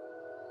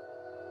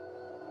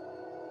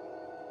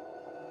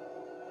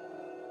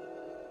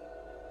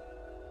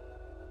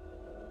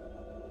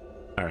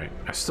 Alright,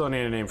 I still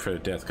need a name for the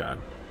death god.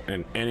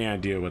 And any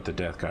idea what the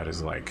death god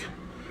is like.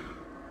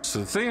 So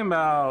the thing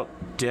about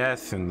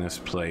death in this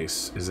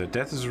place is that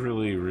death is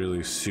really,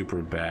 really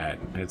super bad.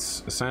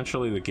 It's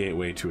essentially the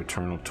gateway to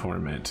eternal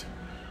torment.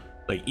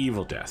 Like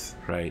evil death,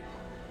 right?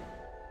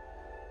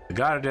 The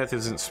god of death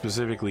isn't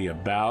specifically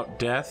about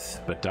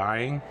death, but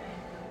dying.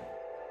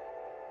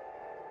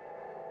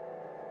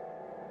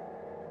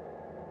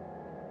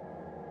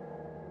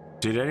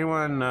 Did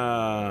anyone,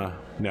 no,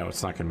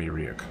 it's not going to be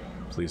Ryuk.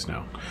 Please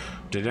no.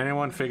 Did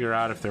anyone figure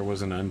out if there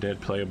was an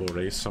undead playable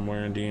race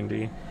somewhere in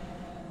D&D?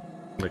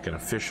 Like an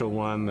official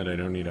one that I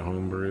don't need a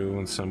homebrew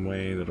in some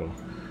way that'll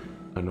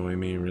annoy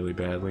me really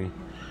badly?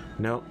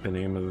 Nope, the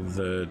name of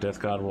the death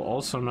god will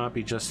also not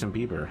be Justin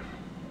Bieber.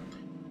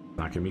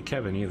 Not gonna be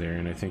Kevin either,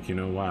 and I think you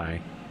know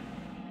why.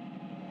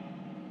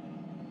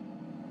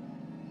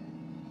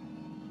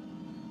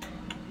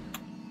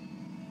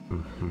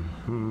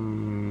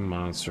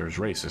 Monsters,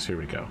 races, here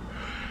we go.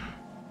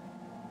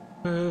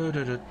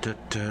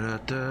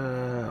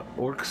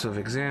 Orcs of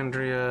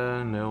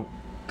Exandria, nope.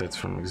 That's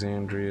from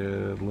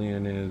Exandria.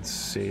 Leonids,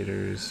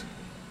 satyrs.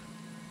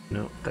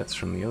 Nope, that's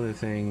from the other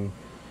thing.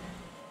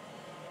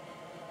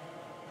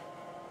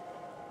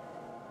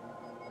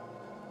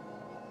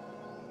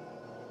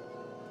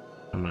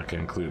 I'm not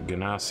going to include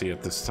Ganassi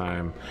at this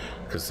time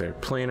because they're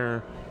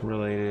planar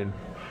related.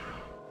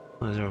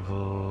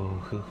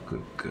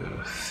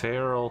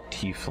 Feral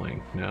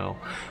tiefling. No.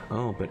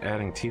 Oh, but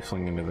adding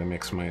tiefling into the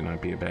mix might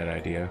not be a bad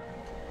idea.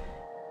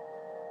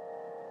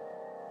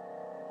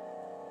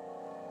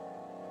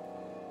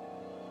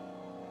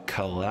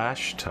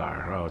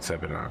 Kalashtar. Oh, it's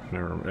Eberron.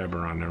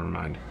 Eberron, never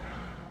mind.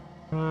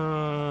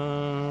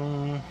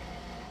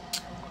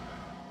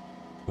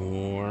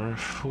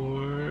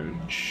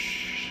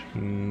 Warforge.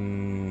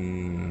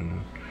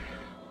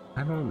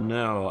 I don't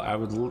know.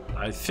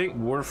 I think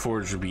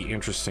Warforge would be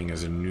interesting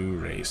as a new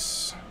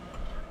race.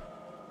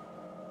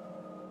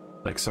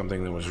 Like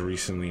something that was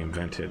recently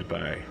invented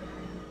by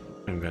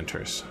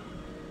inventors.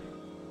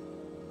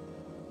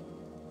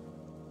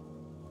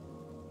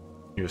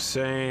 You're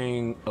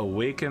saying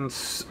awakened,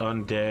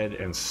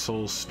 undead, and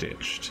soul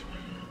stitched.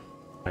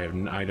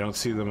 I don't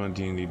see them on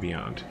D&D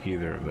Beyond,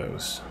 either of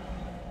those.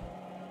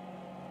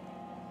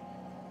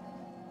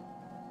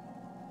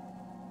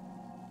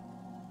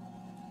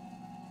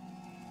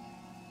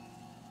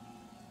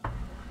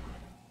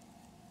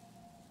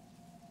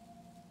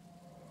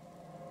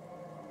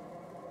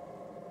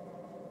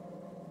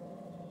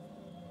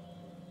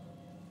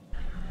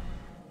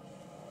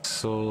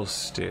 Soul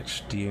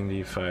Stitch,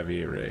 D&D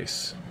 5e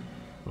race.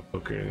 What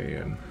book are they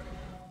in?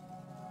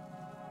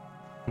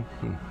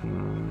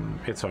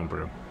 It's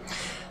homebrew.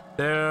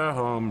 They're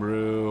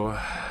homebrew.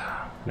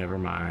 Never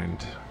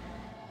mind.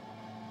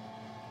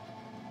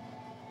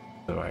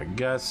 So I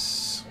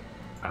guess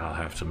I'll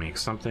have to make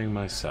something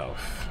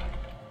myself.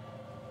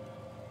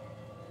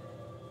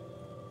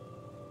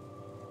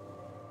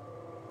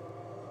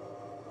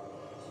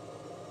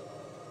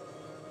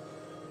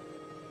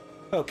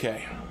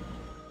 Okay.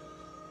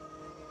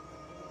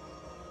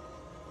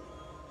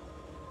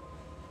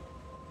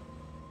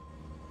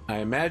 I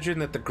imagine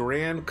that the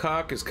grand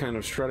cock is kind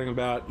of strutting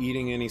about,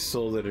 eating any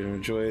soul that it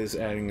enjoys,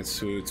 adding it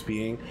to its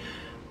being.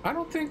 I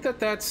don't think that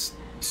that's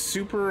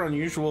super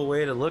unusual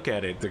way to look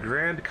at it. The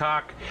grand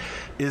cock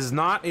is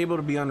not able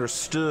to be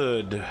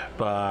understood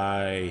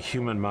by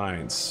human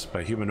minds,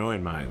 by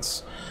humanoid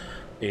minds.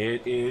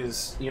 It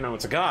is, you know,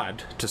 it's a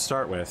god to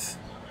start with,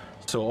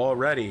 so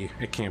already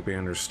it can't be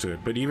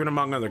understood. But even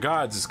among other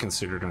gods, it's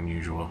considered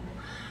unusual.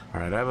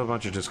 All right, I have a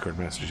bunch of Discord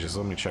messages.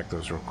 Let me check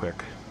those real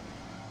quick.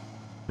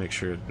 Make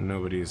sure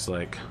nobody's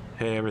like,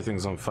 hey,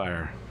 everything's on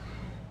fire.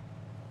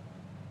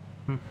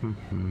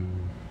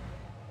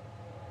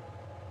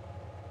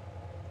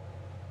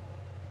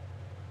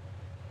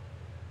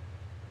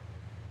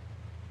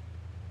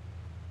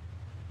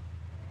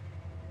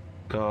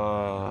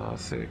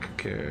 Gothic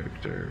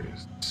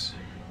characters.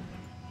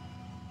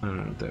 I don't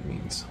know what that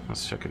means.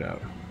 Let's check it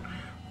out.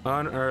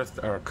 Unearthed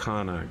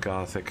Arcana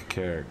Gothic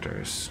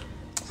characters.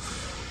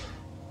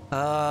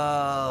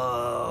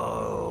 Oh,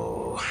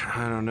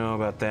 I don't know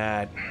about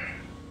that.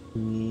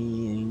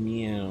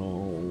 Meow.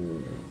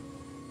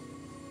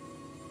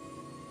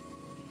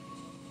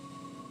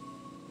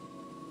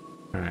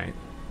 All right,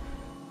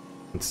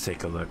 let's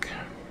take a look.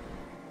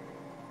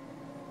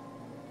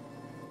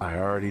 I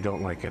already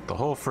don't like it. The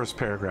whole first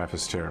paragraph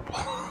is terrible.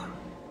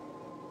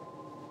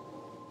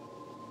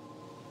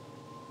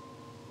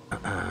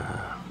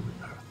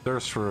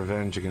 Thirst for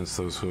revenge against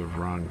those who have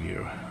wronged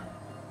you.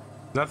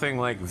 Nothing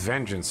like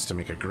vengeance to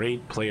make a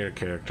great player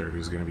character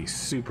who's going to be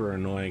super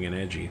annoying and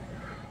edgy.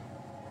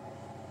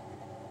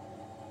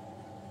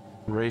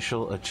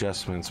 Racial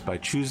adjustments. By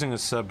choosing a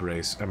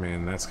subrace, I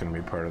mean, that's going to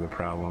be part of the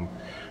problem.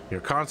 Your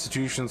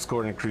constitution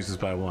score increases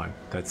by 1.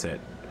 That's it.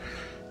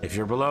 If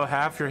you're below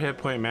half your hit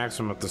point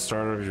maximum at the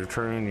start of your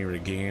turn, you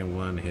regain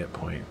 1 hit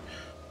point.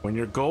 When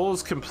your goal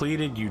is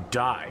completed, you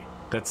die.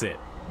 That's it.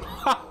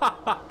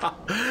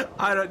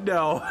 I don't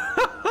know.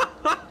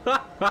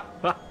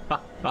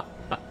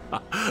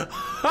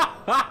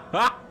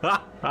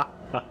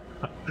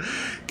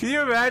 Can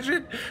you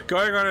imagine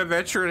going on an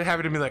adventure and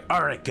having to be like,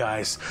 all right,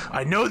 guys,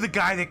 I know the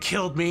guy that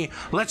killed me.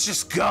 Let's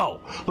just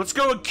go. Let's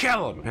go and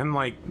kill him. And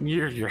like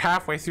you're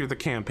halfway through the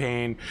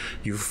campaign,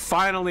 you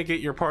finally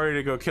get your party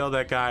to go kill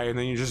that guy, and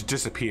then you just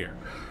disappear.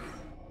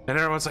 And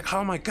everyone's like,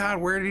 oh my God,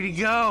 where did he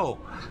go?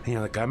 And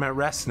you're like, I'm at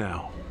rest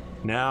now.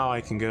 Now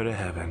I can go to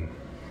heaven.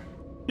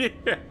 Yeah.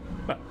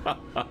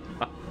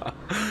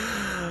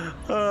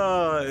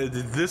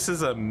 This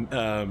is a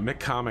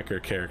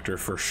McComicker character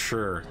for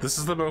sure. This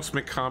is the most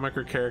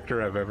McComicker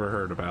character I've ever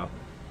heard about.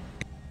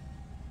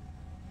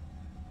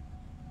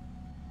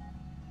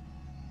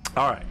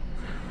 Alright.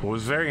 It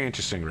was very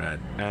interesting, Red,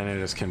 and it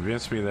has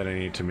convinced me that I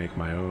need to make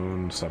my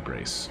own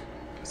subrace.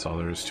 That's all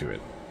there is to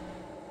it.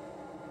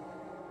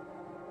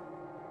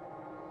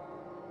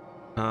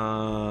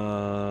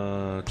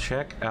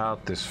 Check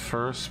out this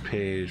first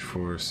page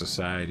for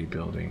society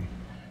building.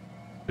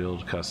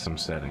 Build custom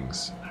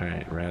settings.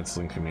 Alright, Rad's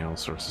linking me all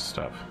sorts of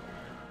stuff.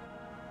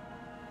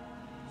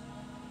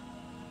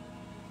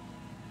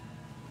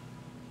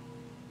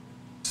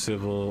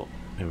 Civil,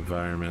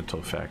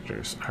 environmental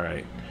factors.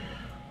 Alright.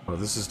 Well,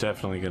 this is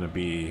definitely going to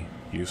be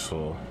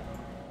useful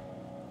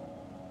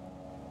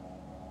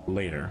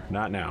later.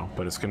 Not now,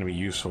 but it's going to be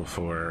useful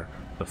for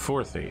the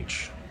 4th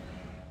age.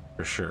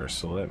 For sure.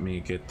 So let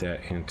me get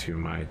that into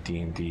my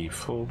D&D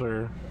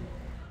folder.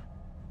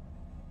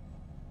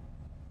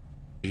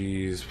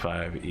 G's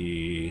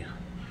 5e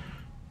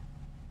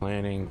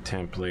planning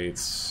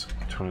templates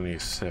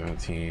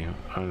 2017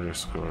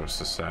 _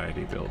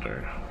 society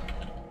builder.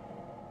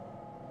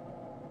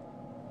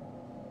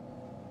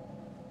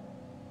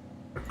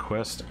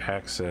 Request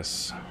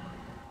access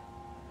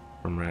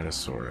from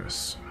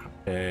Radisaurus.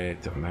 Okay,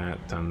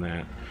 done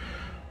that.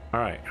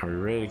 All right, are we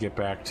ready to get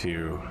back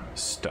to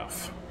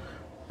stuff?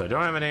 So I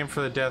don't have a name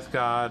for the Death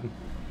God.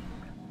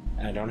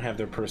 I don't have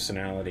their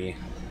personality.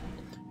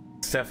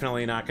 It's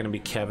definitely not going to be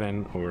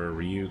Kevin or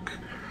Ryuk.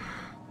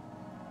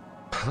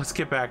 Let's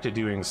get back to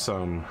doing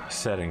some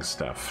setting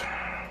stuff.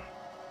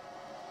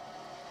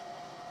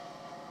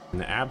 In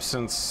the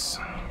absence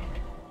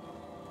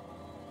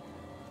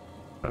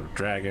of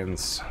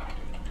dragons,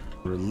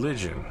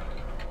 religion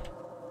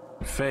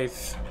and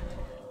faith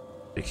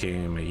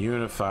became a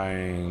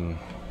unifying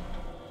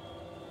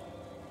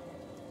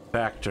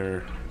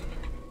factor,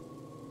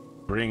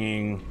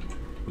 bringing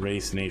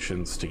race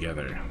nations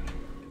together.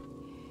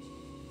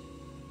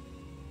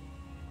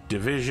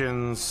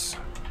 Divisions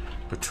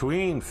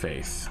between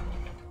faith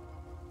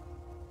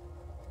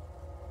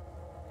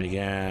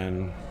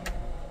began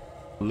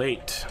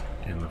late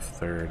in the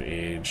Third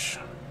Age.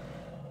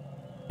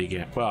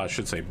 Well, I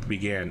should say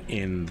began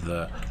in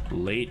the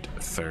late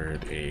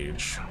Third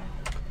Age.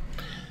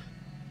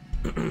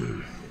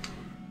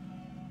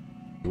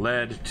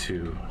 Led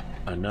to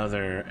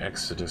another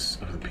exodus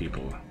of the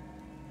people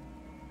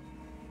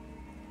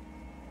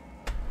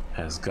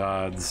as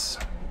gods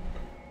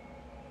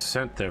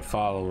sent their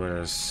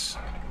followers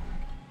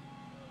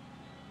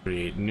to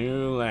create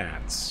new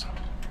lands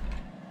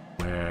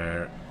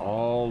where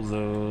all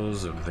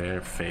those of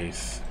their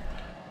faith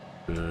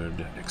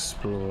could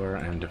explore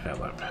and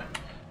develop.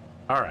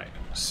 All right,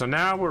 so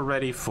now we're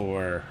ready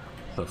for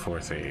the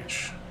Fourth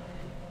Age.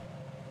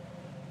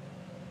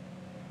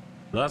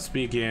 Thus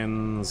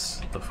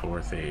begins the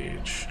Fourth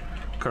Age,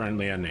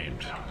 currently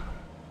unnamed.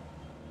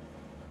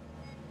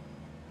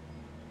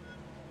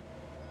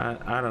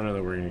 I don't know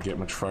that we're gonna get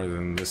much farther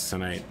than this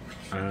tonight.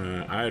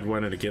 I had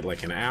wanted to get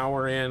like an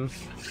hour in.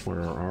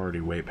 We're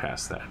already way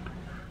past that.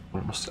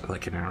 Almost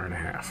like an hour and a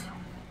half.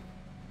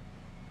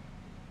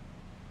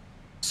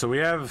 So we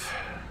have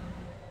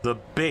the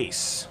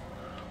base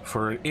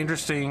for an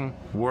interesting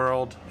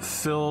world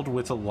filled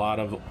with a lot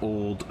of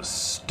old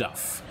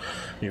stuff.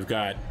 You've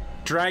got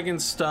dragon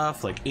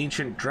stuff, like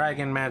ancient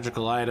dragon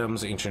magical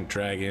items, ancient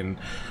dragon,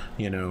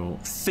 you know,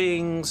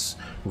 things,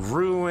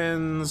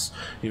 ruins.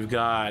 You've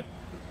got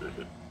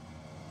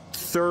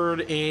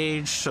Third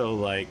Age, so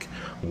like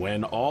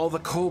when all the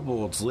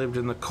kobolds lived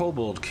in the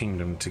kobold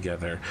kingdom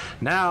together.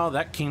 Now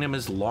that kingdom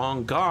is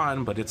long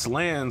gone, but its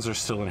lands are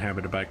still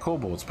inhabited by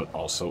kobolds, but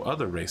also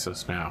other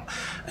races now.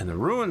 And the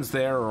ruins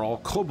there are all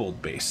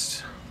kobold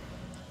based.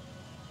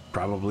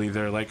 Probably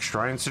they're like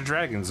shrines to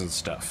dragons and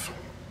stuff.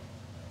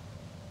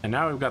 And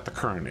now we've got the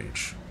current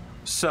age.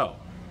 So,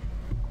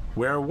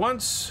 where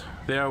once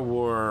there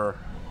were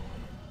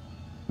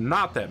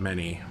not that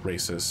many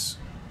races,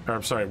 or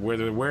I'm sorry,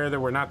 where there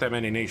were not that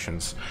many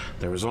nations,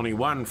 there was only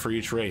one for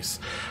each race.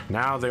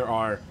 Now there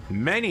are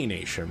many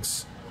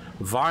nations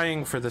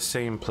vying for the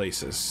same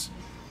places.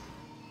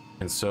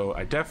 And so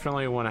I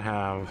definitely want to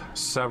have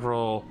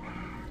several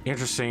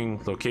interesting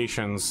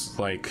locations,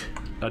 like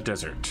a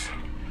desert.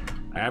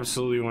 I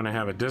absolutely want to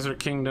have a desert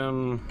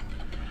kingdom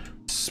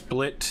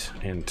split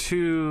in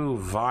two,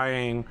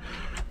 vying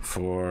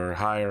for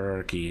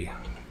hierarchy.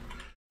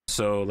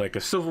 So like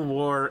a civil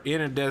war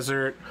in a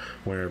desert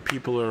where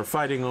people are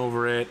fighting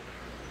over it.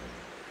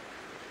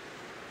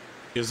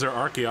 Is there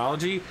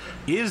archaeology?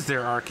 Is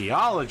there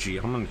archaeology?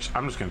 I'm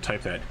just gonna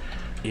type that.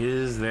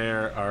 Is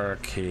there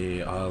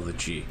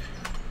archaeology?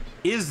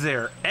 Is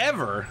there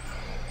ever?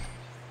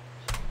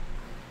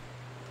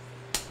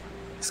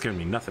 It's gonna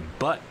be nothing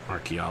but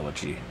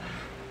archaeology.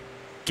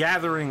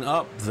 Gathering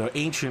up the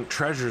ancient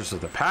treasures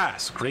of the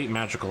past, great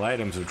magical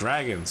items of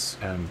dragons,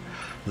 and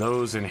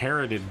those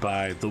inherited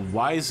by the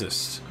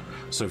wisest.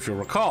 So if you'll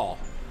recall,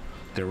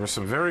 there were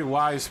some very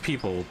wise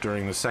people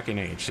during the Second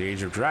Age, the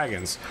Age of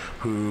Dragons,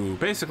 who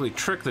basically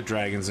tricked the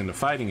dragons into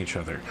fighting each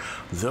other.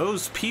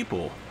 Those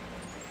people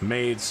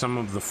made some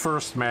of the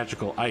first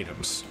magical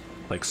items,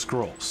 like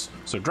scrolls.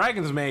 So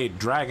dragons made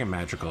dragon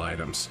magical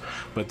items,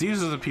 but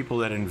these are the people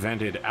that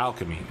invented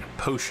alchemy and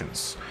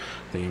potions.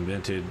 They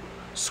invented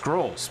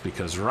scrolls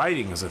because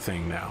writing is a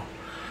thing now.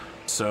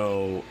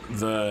 So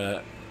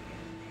the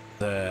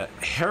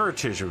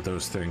heritage of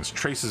those things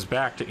traces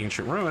back to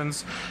ancient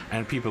ruins,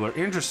 and people are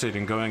interested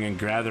in going and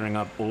gathering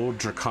up old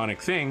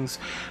draconic things.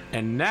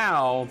 And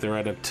now they're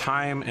at a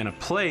time and a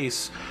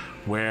place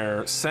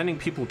where sending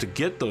people to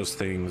get those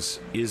things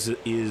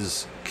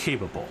is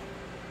capable.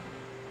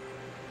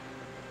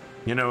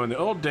 You know, in the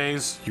old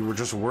days, you were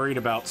just worried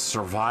about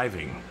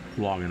surviving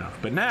long enough.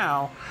 But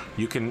now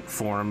you can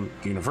form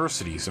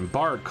universities and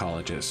bard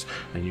colleges,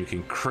 and you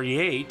can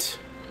create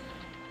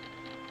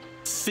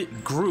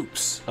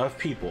groups of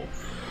people.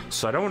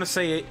 So I don't want to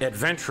say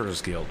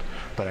Adventurers Guild,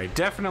 but I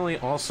definitely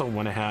also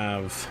want to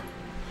have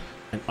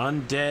an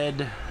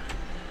undead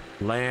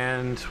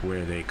land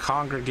where they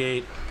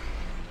congregate,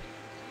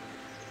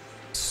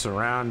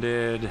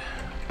 surrounded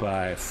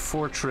by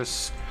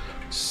fortress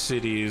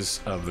cities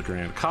of the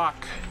Grand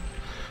Cock.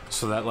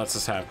 So that lets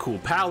us have cool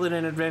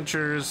paladin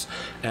adventures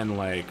and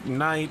like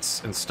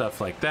knights and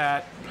stuff like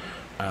that.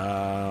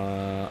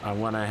 I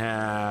want to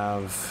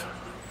have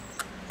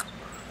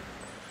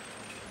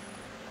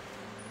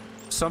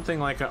something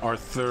like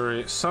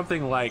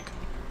something like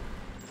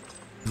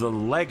the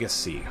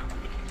Legacy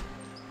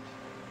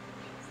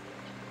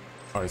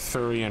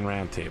Arthurian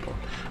Round Table.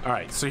 All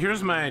right, so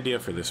here's my idea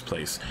for this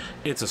place.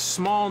 It's a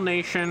small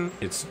nation.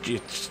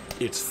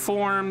 It's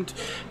formed.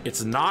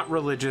 It's not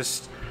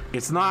religious.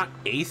 it's not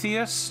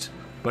atheist,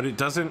 but it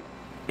doesn't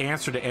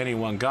answer to any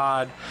one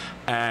god,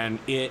 and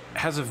it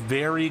has a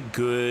very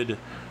good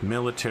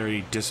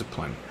military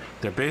discipline.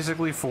 They're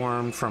basically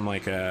formed from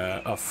like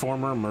a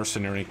former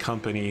mercenary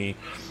company.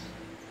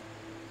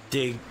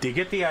 They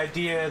get the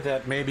idea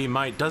that maybe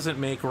might doesn't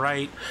make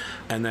right,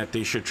 and that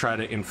they should try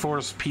to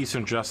enforce peace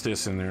and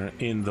justice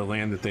in the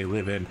land that they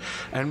live in,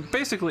 and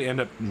basically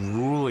end up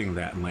ruling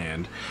that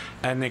land.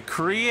 And they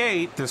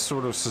create this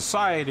sort of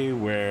society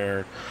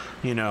where,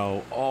 you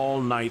know,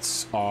 all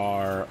knights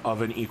are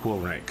of an equal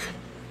rank.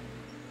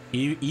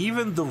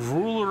 Even the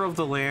ruler of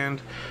the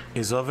land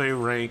is of a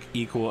rank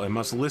equal and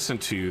must listen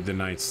to the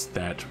knights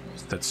that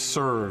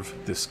serve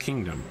this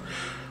kingdom.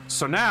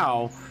 So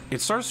now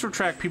it starts to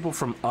attract people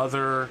from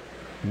other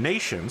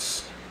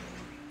nations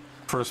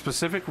for a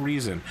specific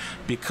reason.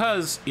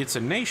 Because it's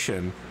a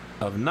nation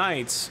of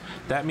knights,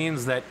 that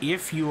means that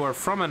if you are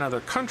from another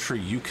country,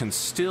 you can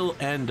still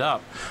end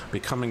up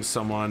becoming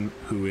someone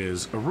who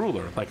is a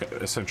ruler, like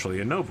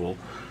essentially a noble,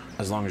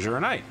 as long as you're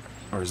a knight,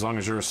 or as long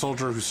as you're a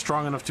soldier who's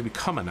strong enough to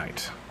become a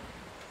knight.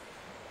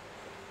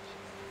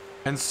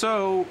 And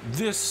so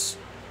this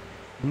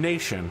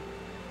nation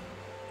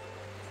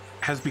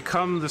has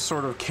become this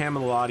sort of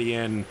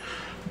Camelodian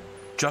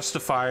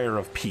justifier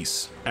of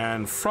peace,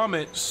 and from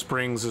it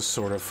springs this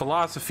sort of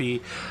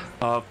philosophy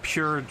of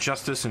pure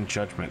justice and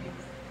judgment.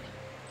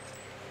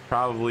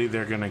 Probably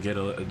they're gonna get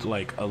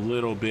a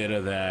little bit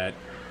of that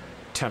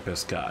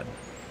Tempest god,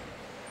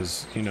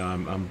 because, you know,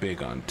 I'm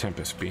big on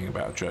Tempest being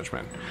about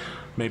judgment.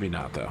 Maybe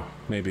not, though.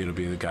 Maybe it'll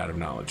be the god of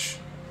knowledge.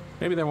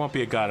 Maybe there won't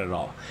be a god at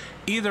all.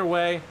 Either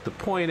way, the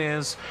point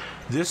is,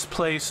 this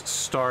place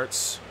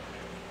starts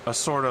a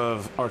sort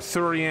of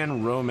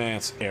Arthurian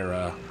romance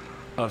era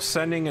of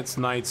sending its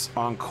knights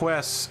on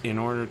quests in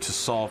order to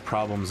solve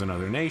problems in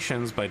other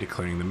nations by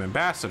declaring them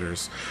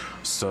ambassadors,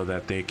 so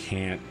that they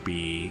can't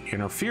be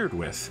interfered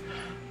with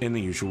in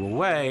the usual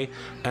way.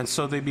 And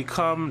so they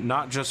become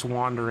not just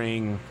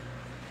wandering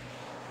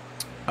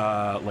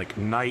like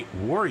knight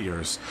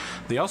warriors,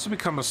 they also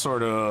become a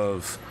sort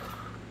of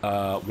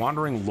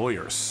wandering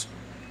lawyers,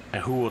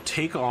 and who will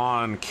take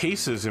on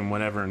cases in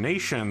whatever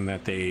nation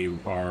that they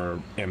are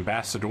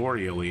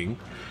ambassadorially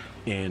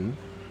in,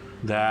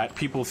 that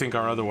people think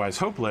are otherwise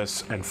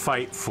hopeless, and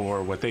fight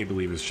for what they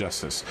believe is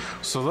justice.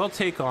 So they'll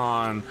take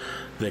on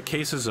the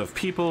cases of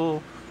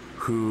people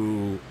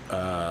who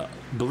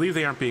believe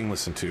they aren't being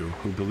listened to,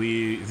 who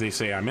believe, they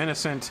say, I'm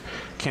innocent,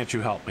 can't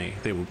you help me?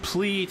 They will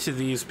plead to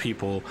these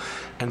people.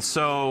 And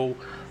so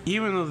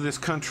even though this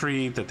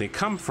country that they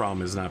come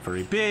from is not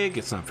very big,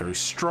 it's not very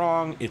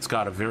strong, it's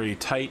got a very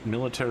tight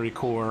military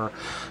core,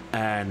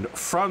 and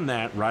from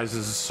that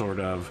rises a sort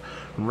of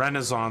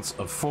renaissance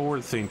of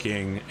forward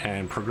thinking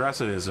and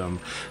progressivism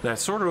that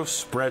sort of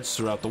spreads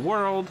throughout the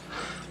world.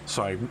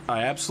 So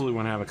I absolutely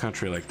want to have a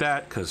country like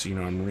that, because, you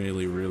know, I'm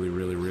really, really,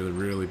 really, really,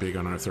 really big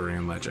on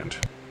Arthurian legend.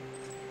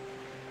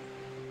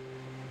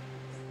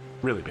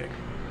 Really big.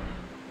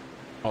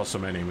 Also,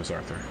 my name is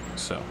Arthur,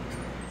 so.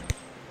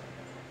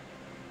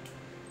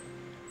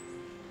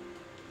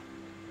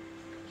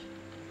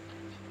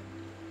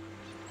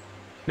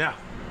 Now,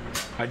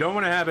 I don't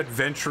want to have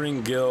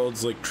adventuring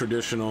guilds like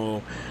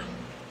traditional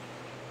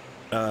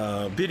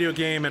video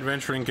game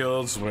adventuring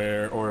guilds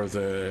where, or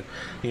the,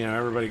 you know,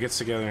 everybody gets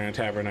together in a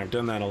tavern. I've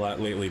done that a lot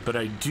lately, but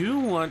I do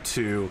want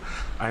to,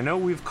 I know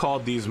we've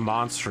called these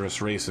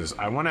monstrous races.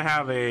 I want to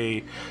have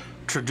a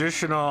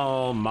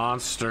traditional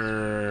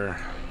monster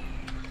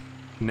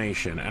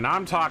nation, and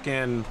I'm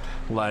talking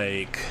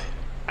like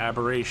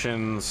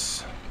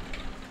aberrations,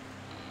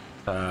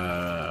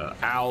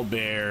 owl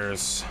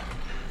bears,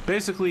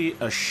 basically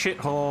a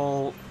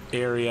shithole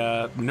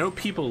area. No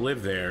people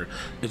live there.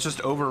 It's just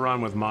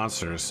overrun with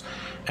monsters,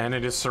 and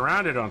it is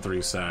surrounded on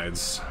 3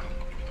 sides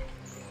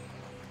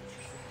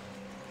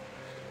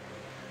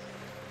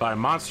by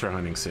monster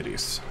hunting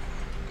cities.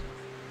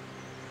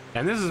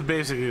 And this is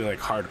basically like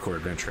hardcore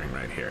adventuring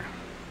right here.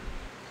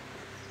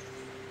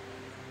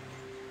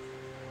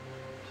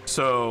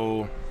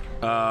 So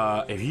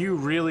if you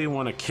really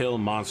want to kill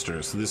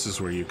monsters, this is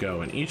where you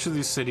go, and each of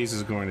these cities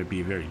is going to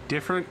be very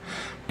different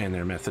in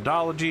their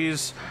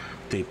methodologies.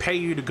 They pay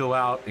you to go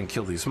out and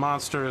kill these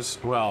monsters.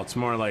 Well, it's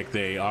more like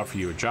they offer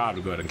you a job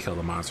to go out and kill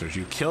the monsters.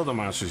 You kill the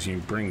monsters, you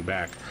bring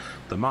back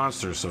the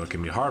monsters so it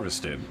can be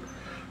harvested.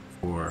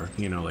 Or,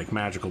 you know, like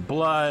magical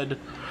blood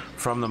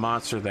from the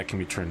monster that can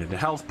be turned into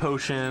health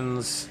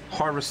potions.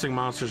 Harvesting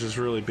monsters is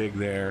really big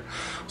there.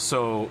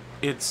 So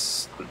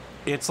it's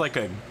like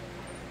a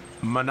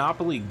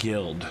monopoly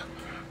guild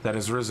that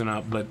has risen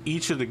up, but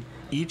each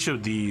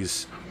of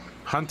these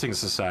hunting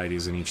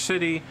societies in each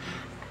city,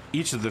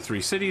 each of the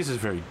 3 cities, is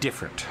very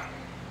different.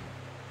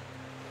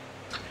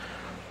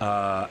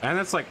 And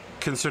it's like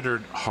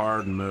considered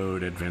hard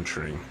mode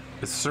adventuring.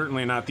 It's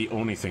certainly not the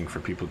only thing for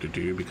people to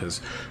do, because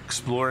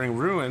exploring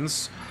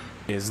ruins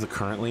is the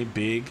currently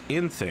big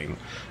in thing.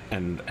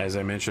 And as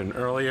I mentioned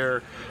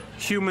earlier,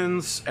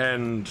 humans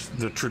and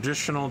the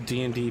traditional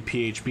D&D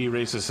PHB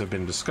races have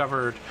been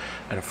discovered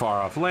at a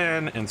far-off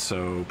land, and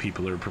so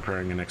people are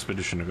preparing an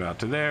expedition to go out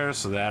to there,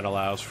 so that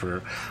allows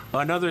for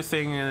another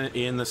thing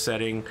in the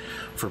setting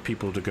for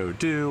people to go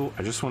do.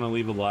 I just want to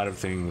leave a lot of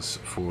things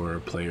for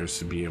players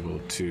to be able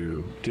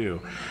to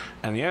do.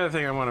 And the other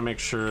thing I want to make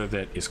sure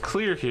that is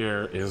clear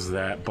here is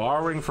that,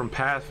 borrowing from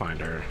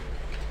Pathfinder,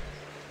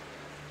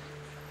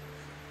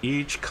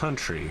 each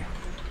country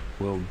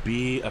will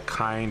be a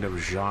kind of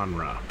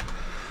genre.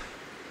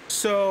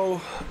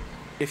 So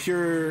if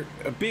you're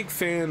a big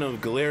fan of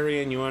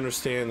Galarian, you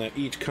understand that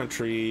each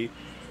country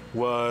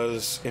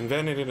was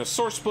invented in a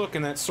source book,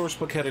 and that source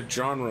book had a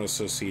genre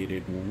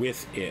associated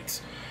with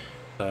it.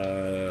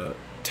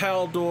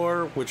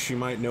 Taldor, which you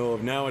might know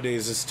of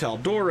nowadays, is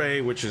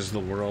Taldore, which is the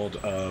world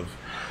of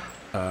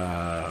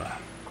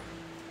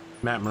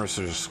Matt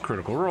Mercer's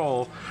Critical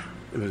Role.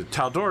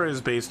 Taldor is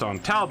based on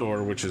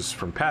Taldor, which is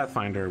from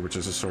Pathfinder, which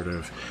is a sort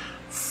of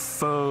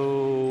faux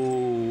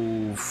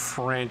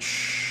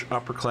French,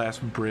 upper class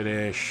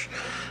British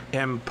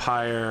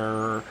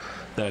empire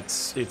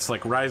it's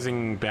like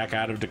rising back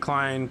out of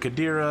decline.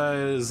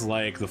 Kadira is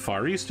like the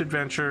Far East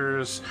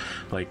adventures,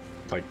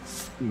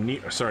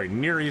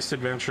 Near East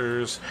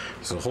adventures.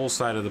 It's a whole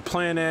side of the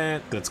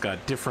planet that's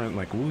got different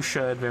like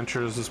wuxia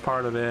adventures as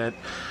part of it.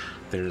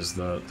 There's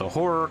the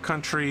horror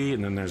country,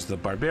 and then there's the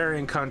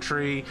barbarian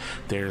country,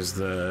 there's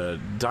the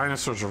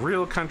dinosaurs are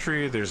real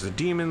country, there's the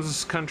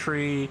demons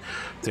country,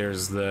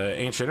 there's the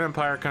ancient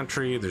empire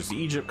country, there's the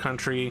Egypt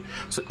country.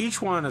 So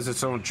each one has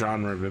its own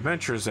genre of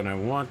adventures, and I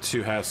want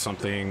to have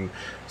something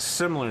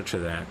similar to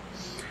that.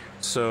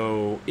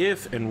 So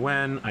if and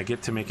when I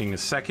get to making a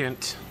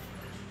second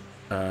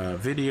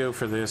video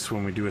for this,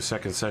 when we do a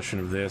second session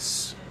of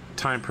this,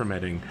 time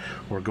permitting,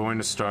 we're going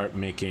to start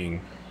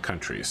making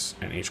countries,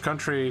 and each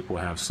country will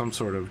have some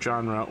sort of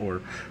genre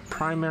or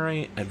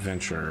primary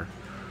adventure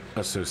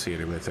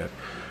associated with it.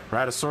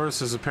 Ratosaurus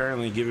has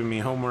apparently given me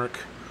homework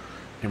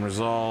in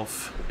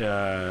Resolve.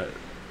 I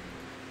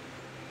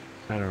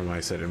don't know why I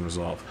said in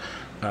Resolve,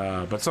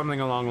 but something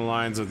along the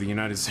lines of the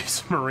United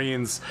States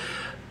Marines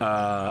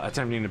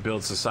attempting to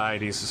build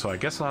societies. So I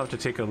guess I'll have to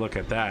take a look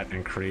at that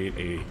and create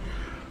a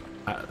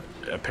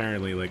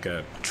apparently like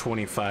a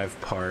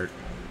 25-part,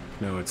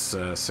 no, it's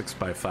a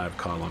 6x5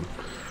 column.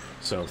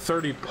 So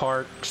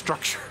 30-part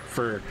structure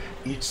for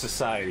each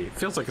society. It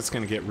feels like it's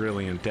going to get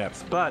really in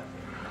depth, but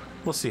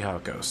we'll see how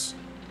it goes.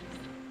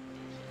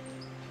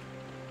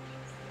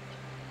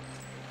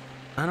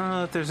 I don't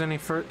know if there's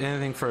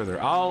anything further.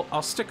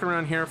 I'll stick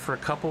around here for a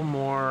couple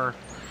more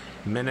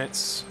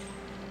minutes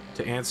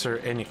to answer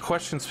any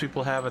questions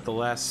people have at the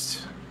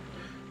last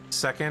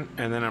second,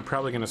 and then I'm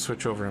probably going to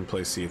switch over and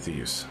play Sea of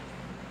Thieves.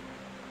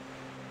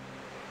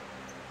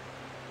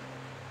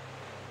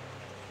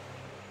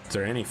 Is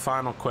there any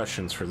final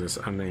questions for this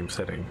unnamed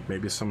setting?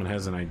 Maybe someone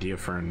has an idea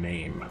for a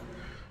name.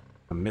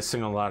 I'm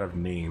missing a lot of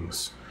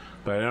names,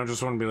 but I don't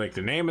just want to be like,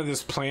 the name of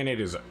this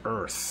planet is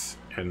Earth,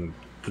 and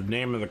the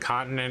name of the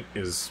continent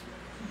is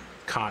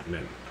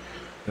Continent.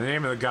 The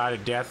name of the god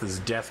of death is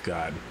Death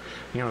God.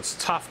 You know, it's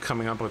tough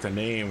coming up with a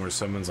name where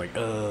someone's like,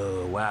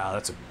 oh, wow,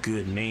 that's a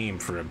good name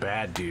for a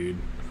bad dude.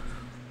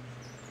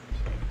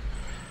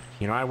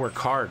 You know, I work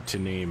hard to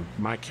name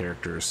my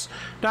characters.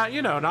 Not,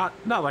 you know, not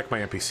like my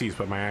NPCs,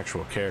 but my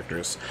actual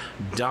characters.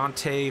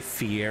 Dante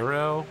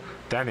Fierro,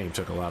 that name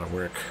took a lot of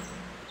work.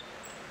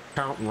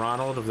 Count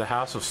Ronald of the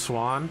House of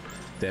Swan,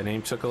 that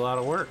name took a lot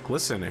of work.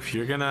 Listen, if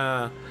you're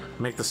gonna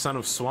make the son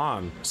of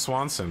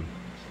Swanson.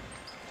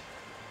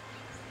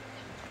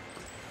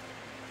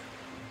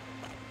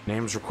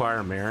 Names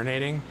require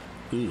marinating?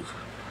 Ooh.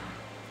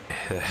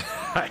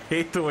 I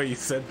hate the way you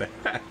said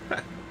that.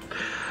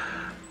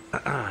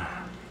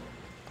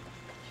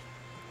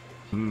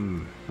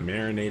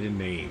 Marinated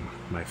name,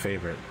 my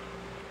favorite.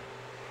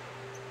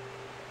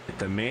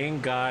 The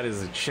main god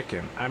is a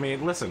chicken. I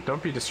mean, listen,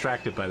 don't be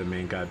distracted by the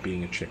main god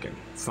being a chicken.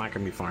 It's not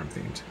gonna be farm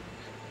themed.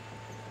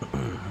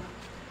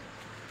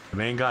 The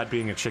main god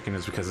being a chicken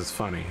is because it's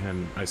funny,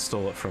 and I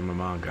stole it from the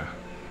manga.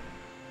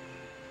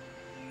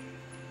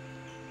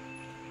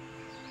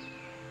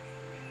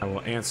 I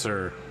will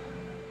answer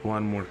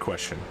one more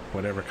question,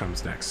 whatever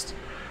comes next.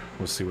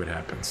 We'll see what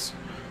happens.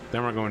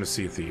 Then we're going to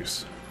Sea of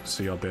Thieves,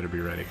 so y'all better be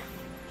ready.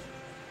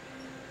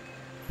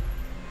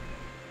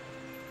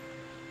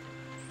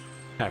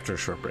 After a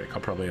short break,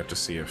 I'll probably have to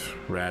see if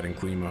Rad and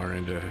Glima are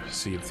into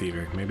Sea of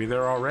Thieving. Maybe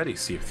they're already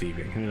Sea of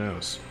Thieving, who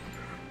knows?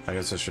 I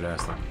guess I should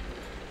ask them.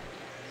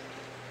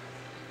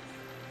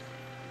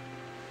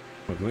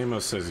 Well, Glimo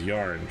says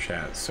Yar in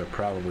chat, so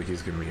probably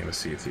he's going to be into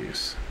Sea of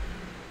Thieves.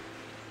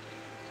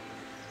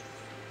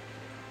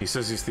 He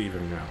says he's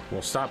thieving now.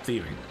 Well, stop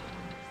thieving.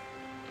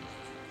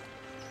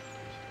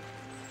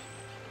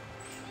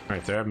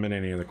 Alright, there haven't been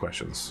any other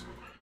questions.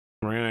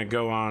 We're going to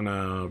go on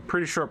a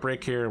pretty short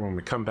break here. When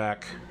we come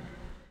back,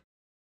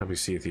 it'll be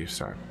Sea of Thieves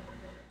time.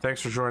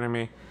 Thanks for joining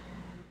me,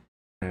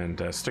 and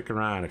stick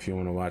around if you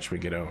want to watch me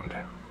get owned.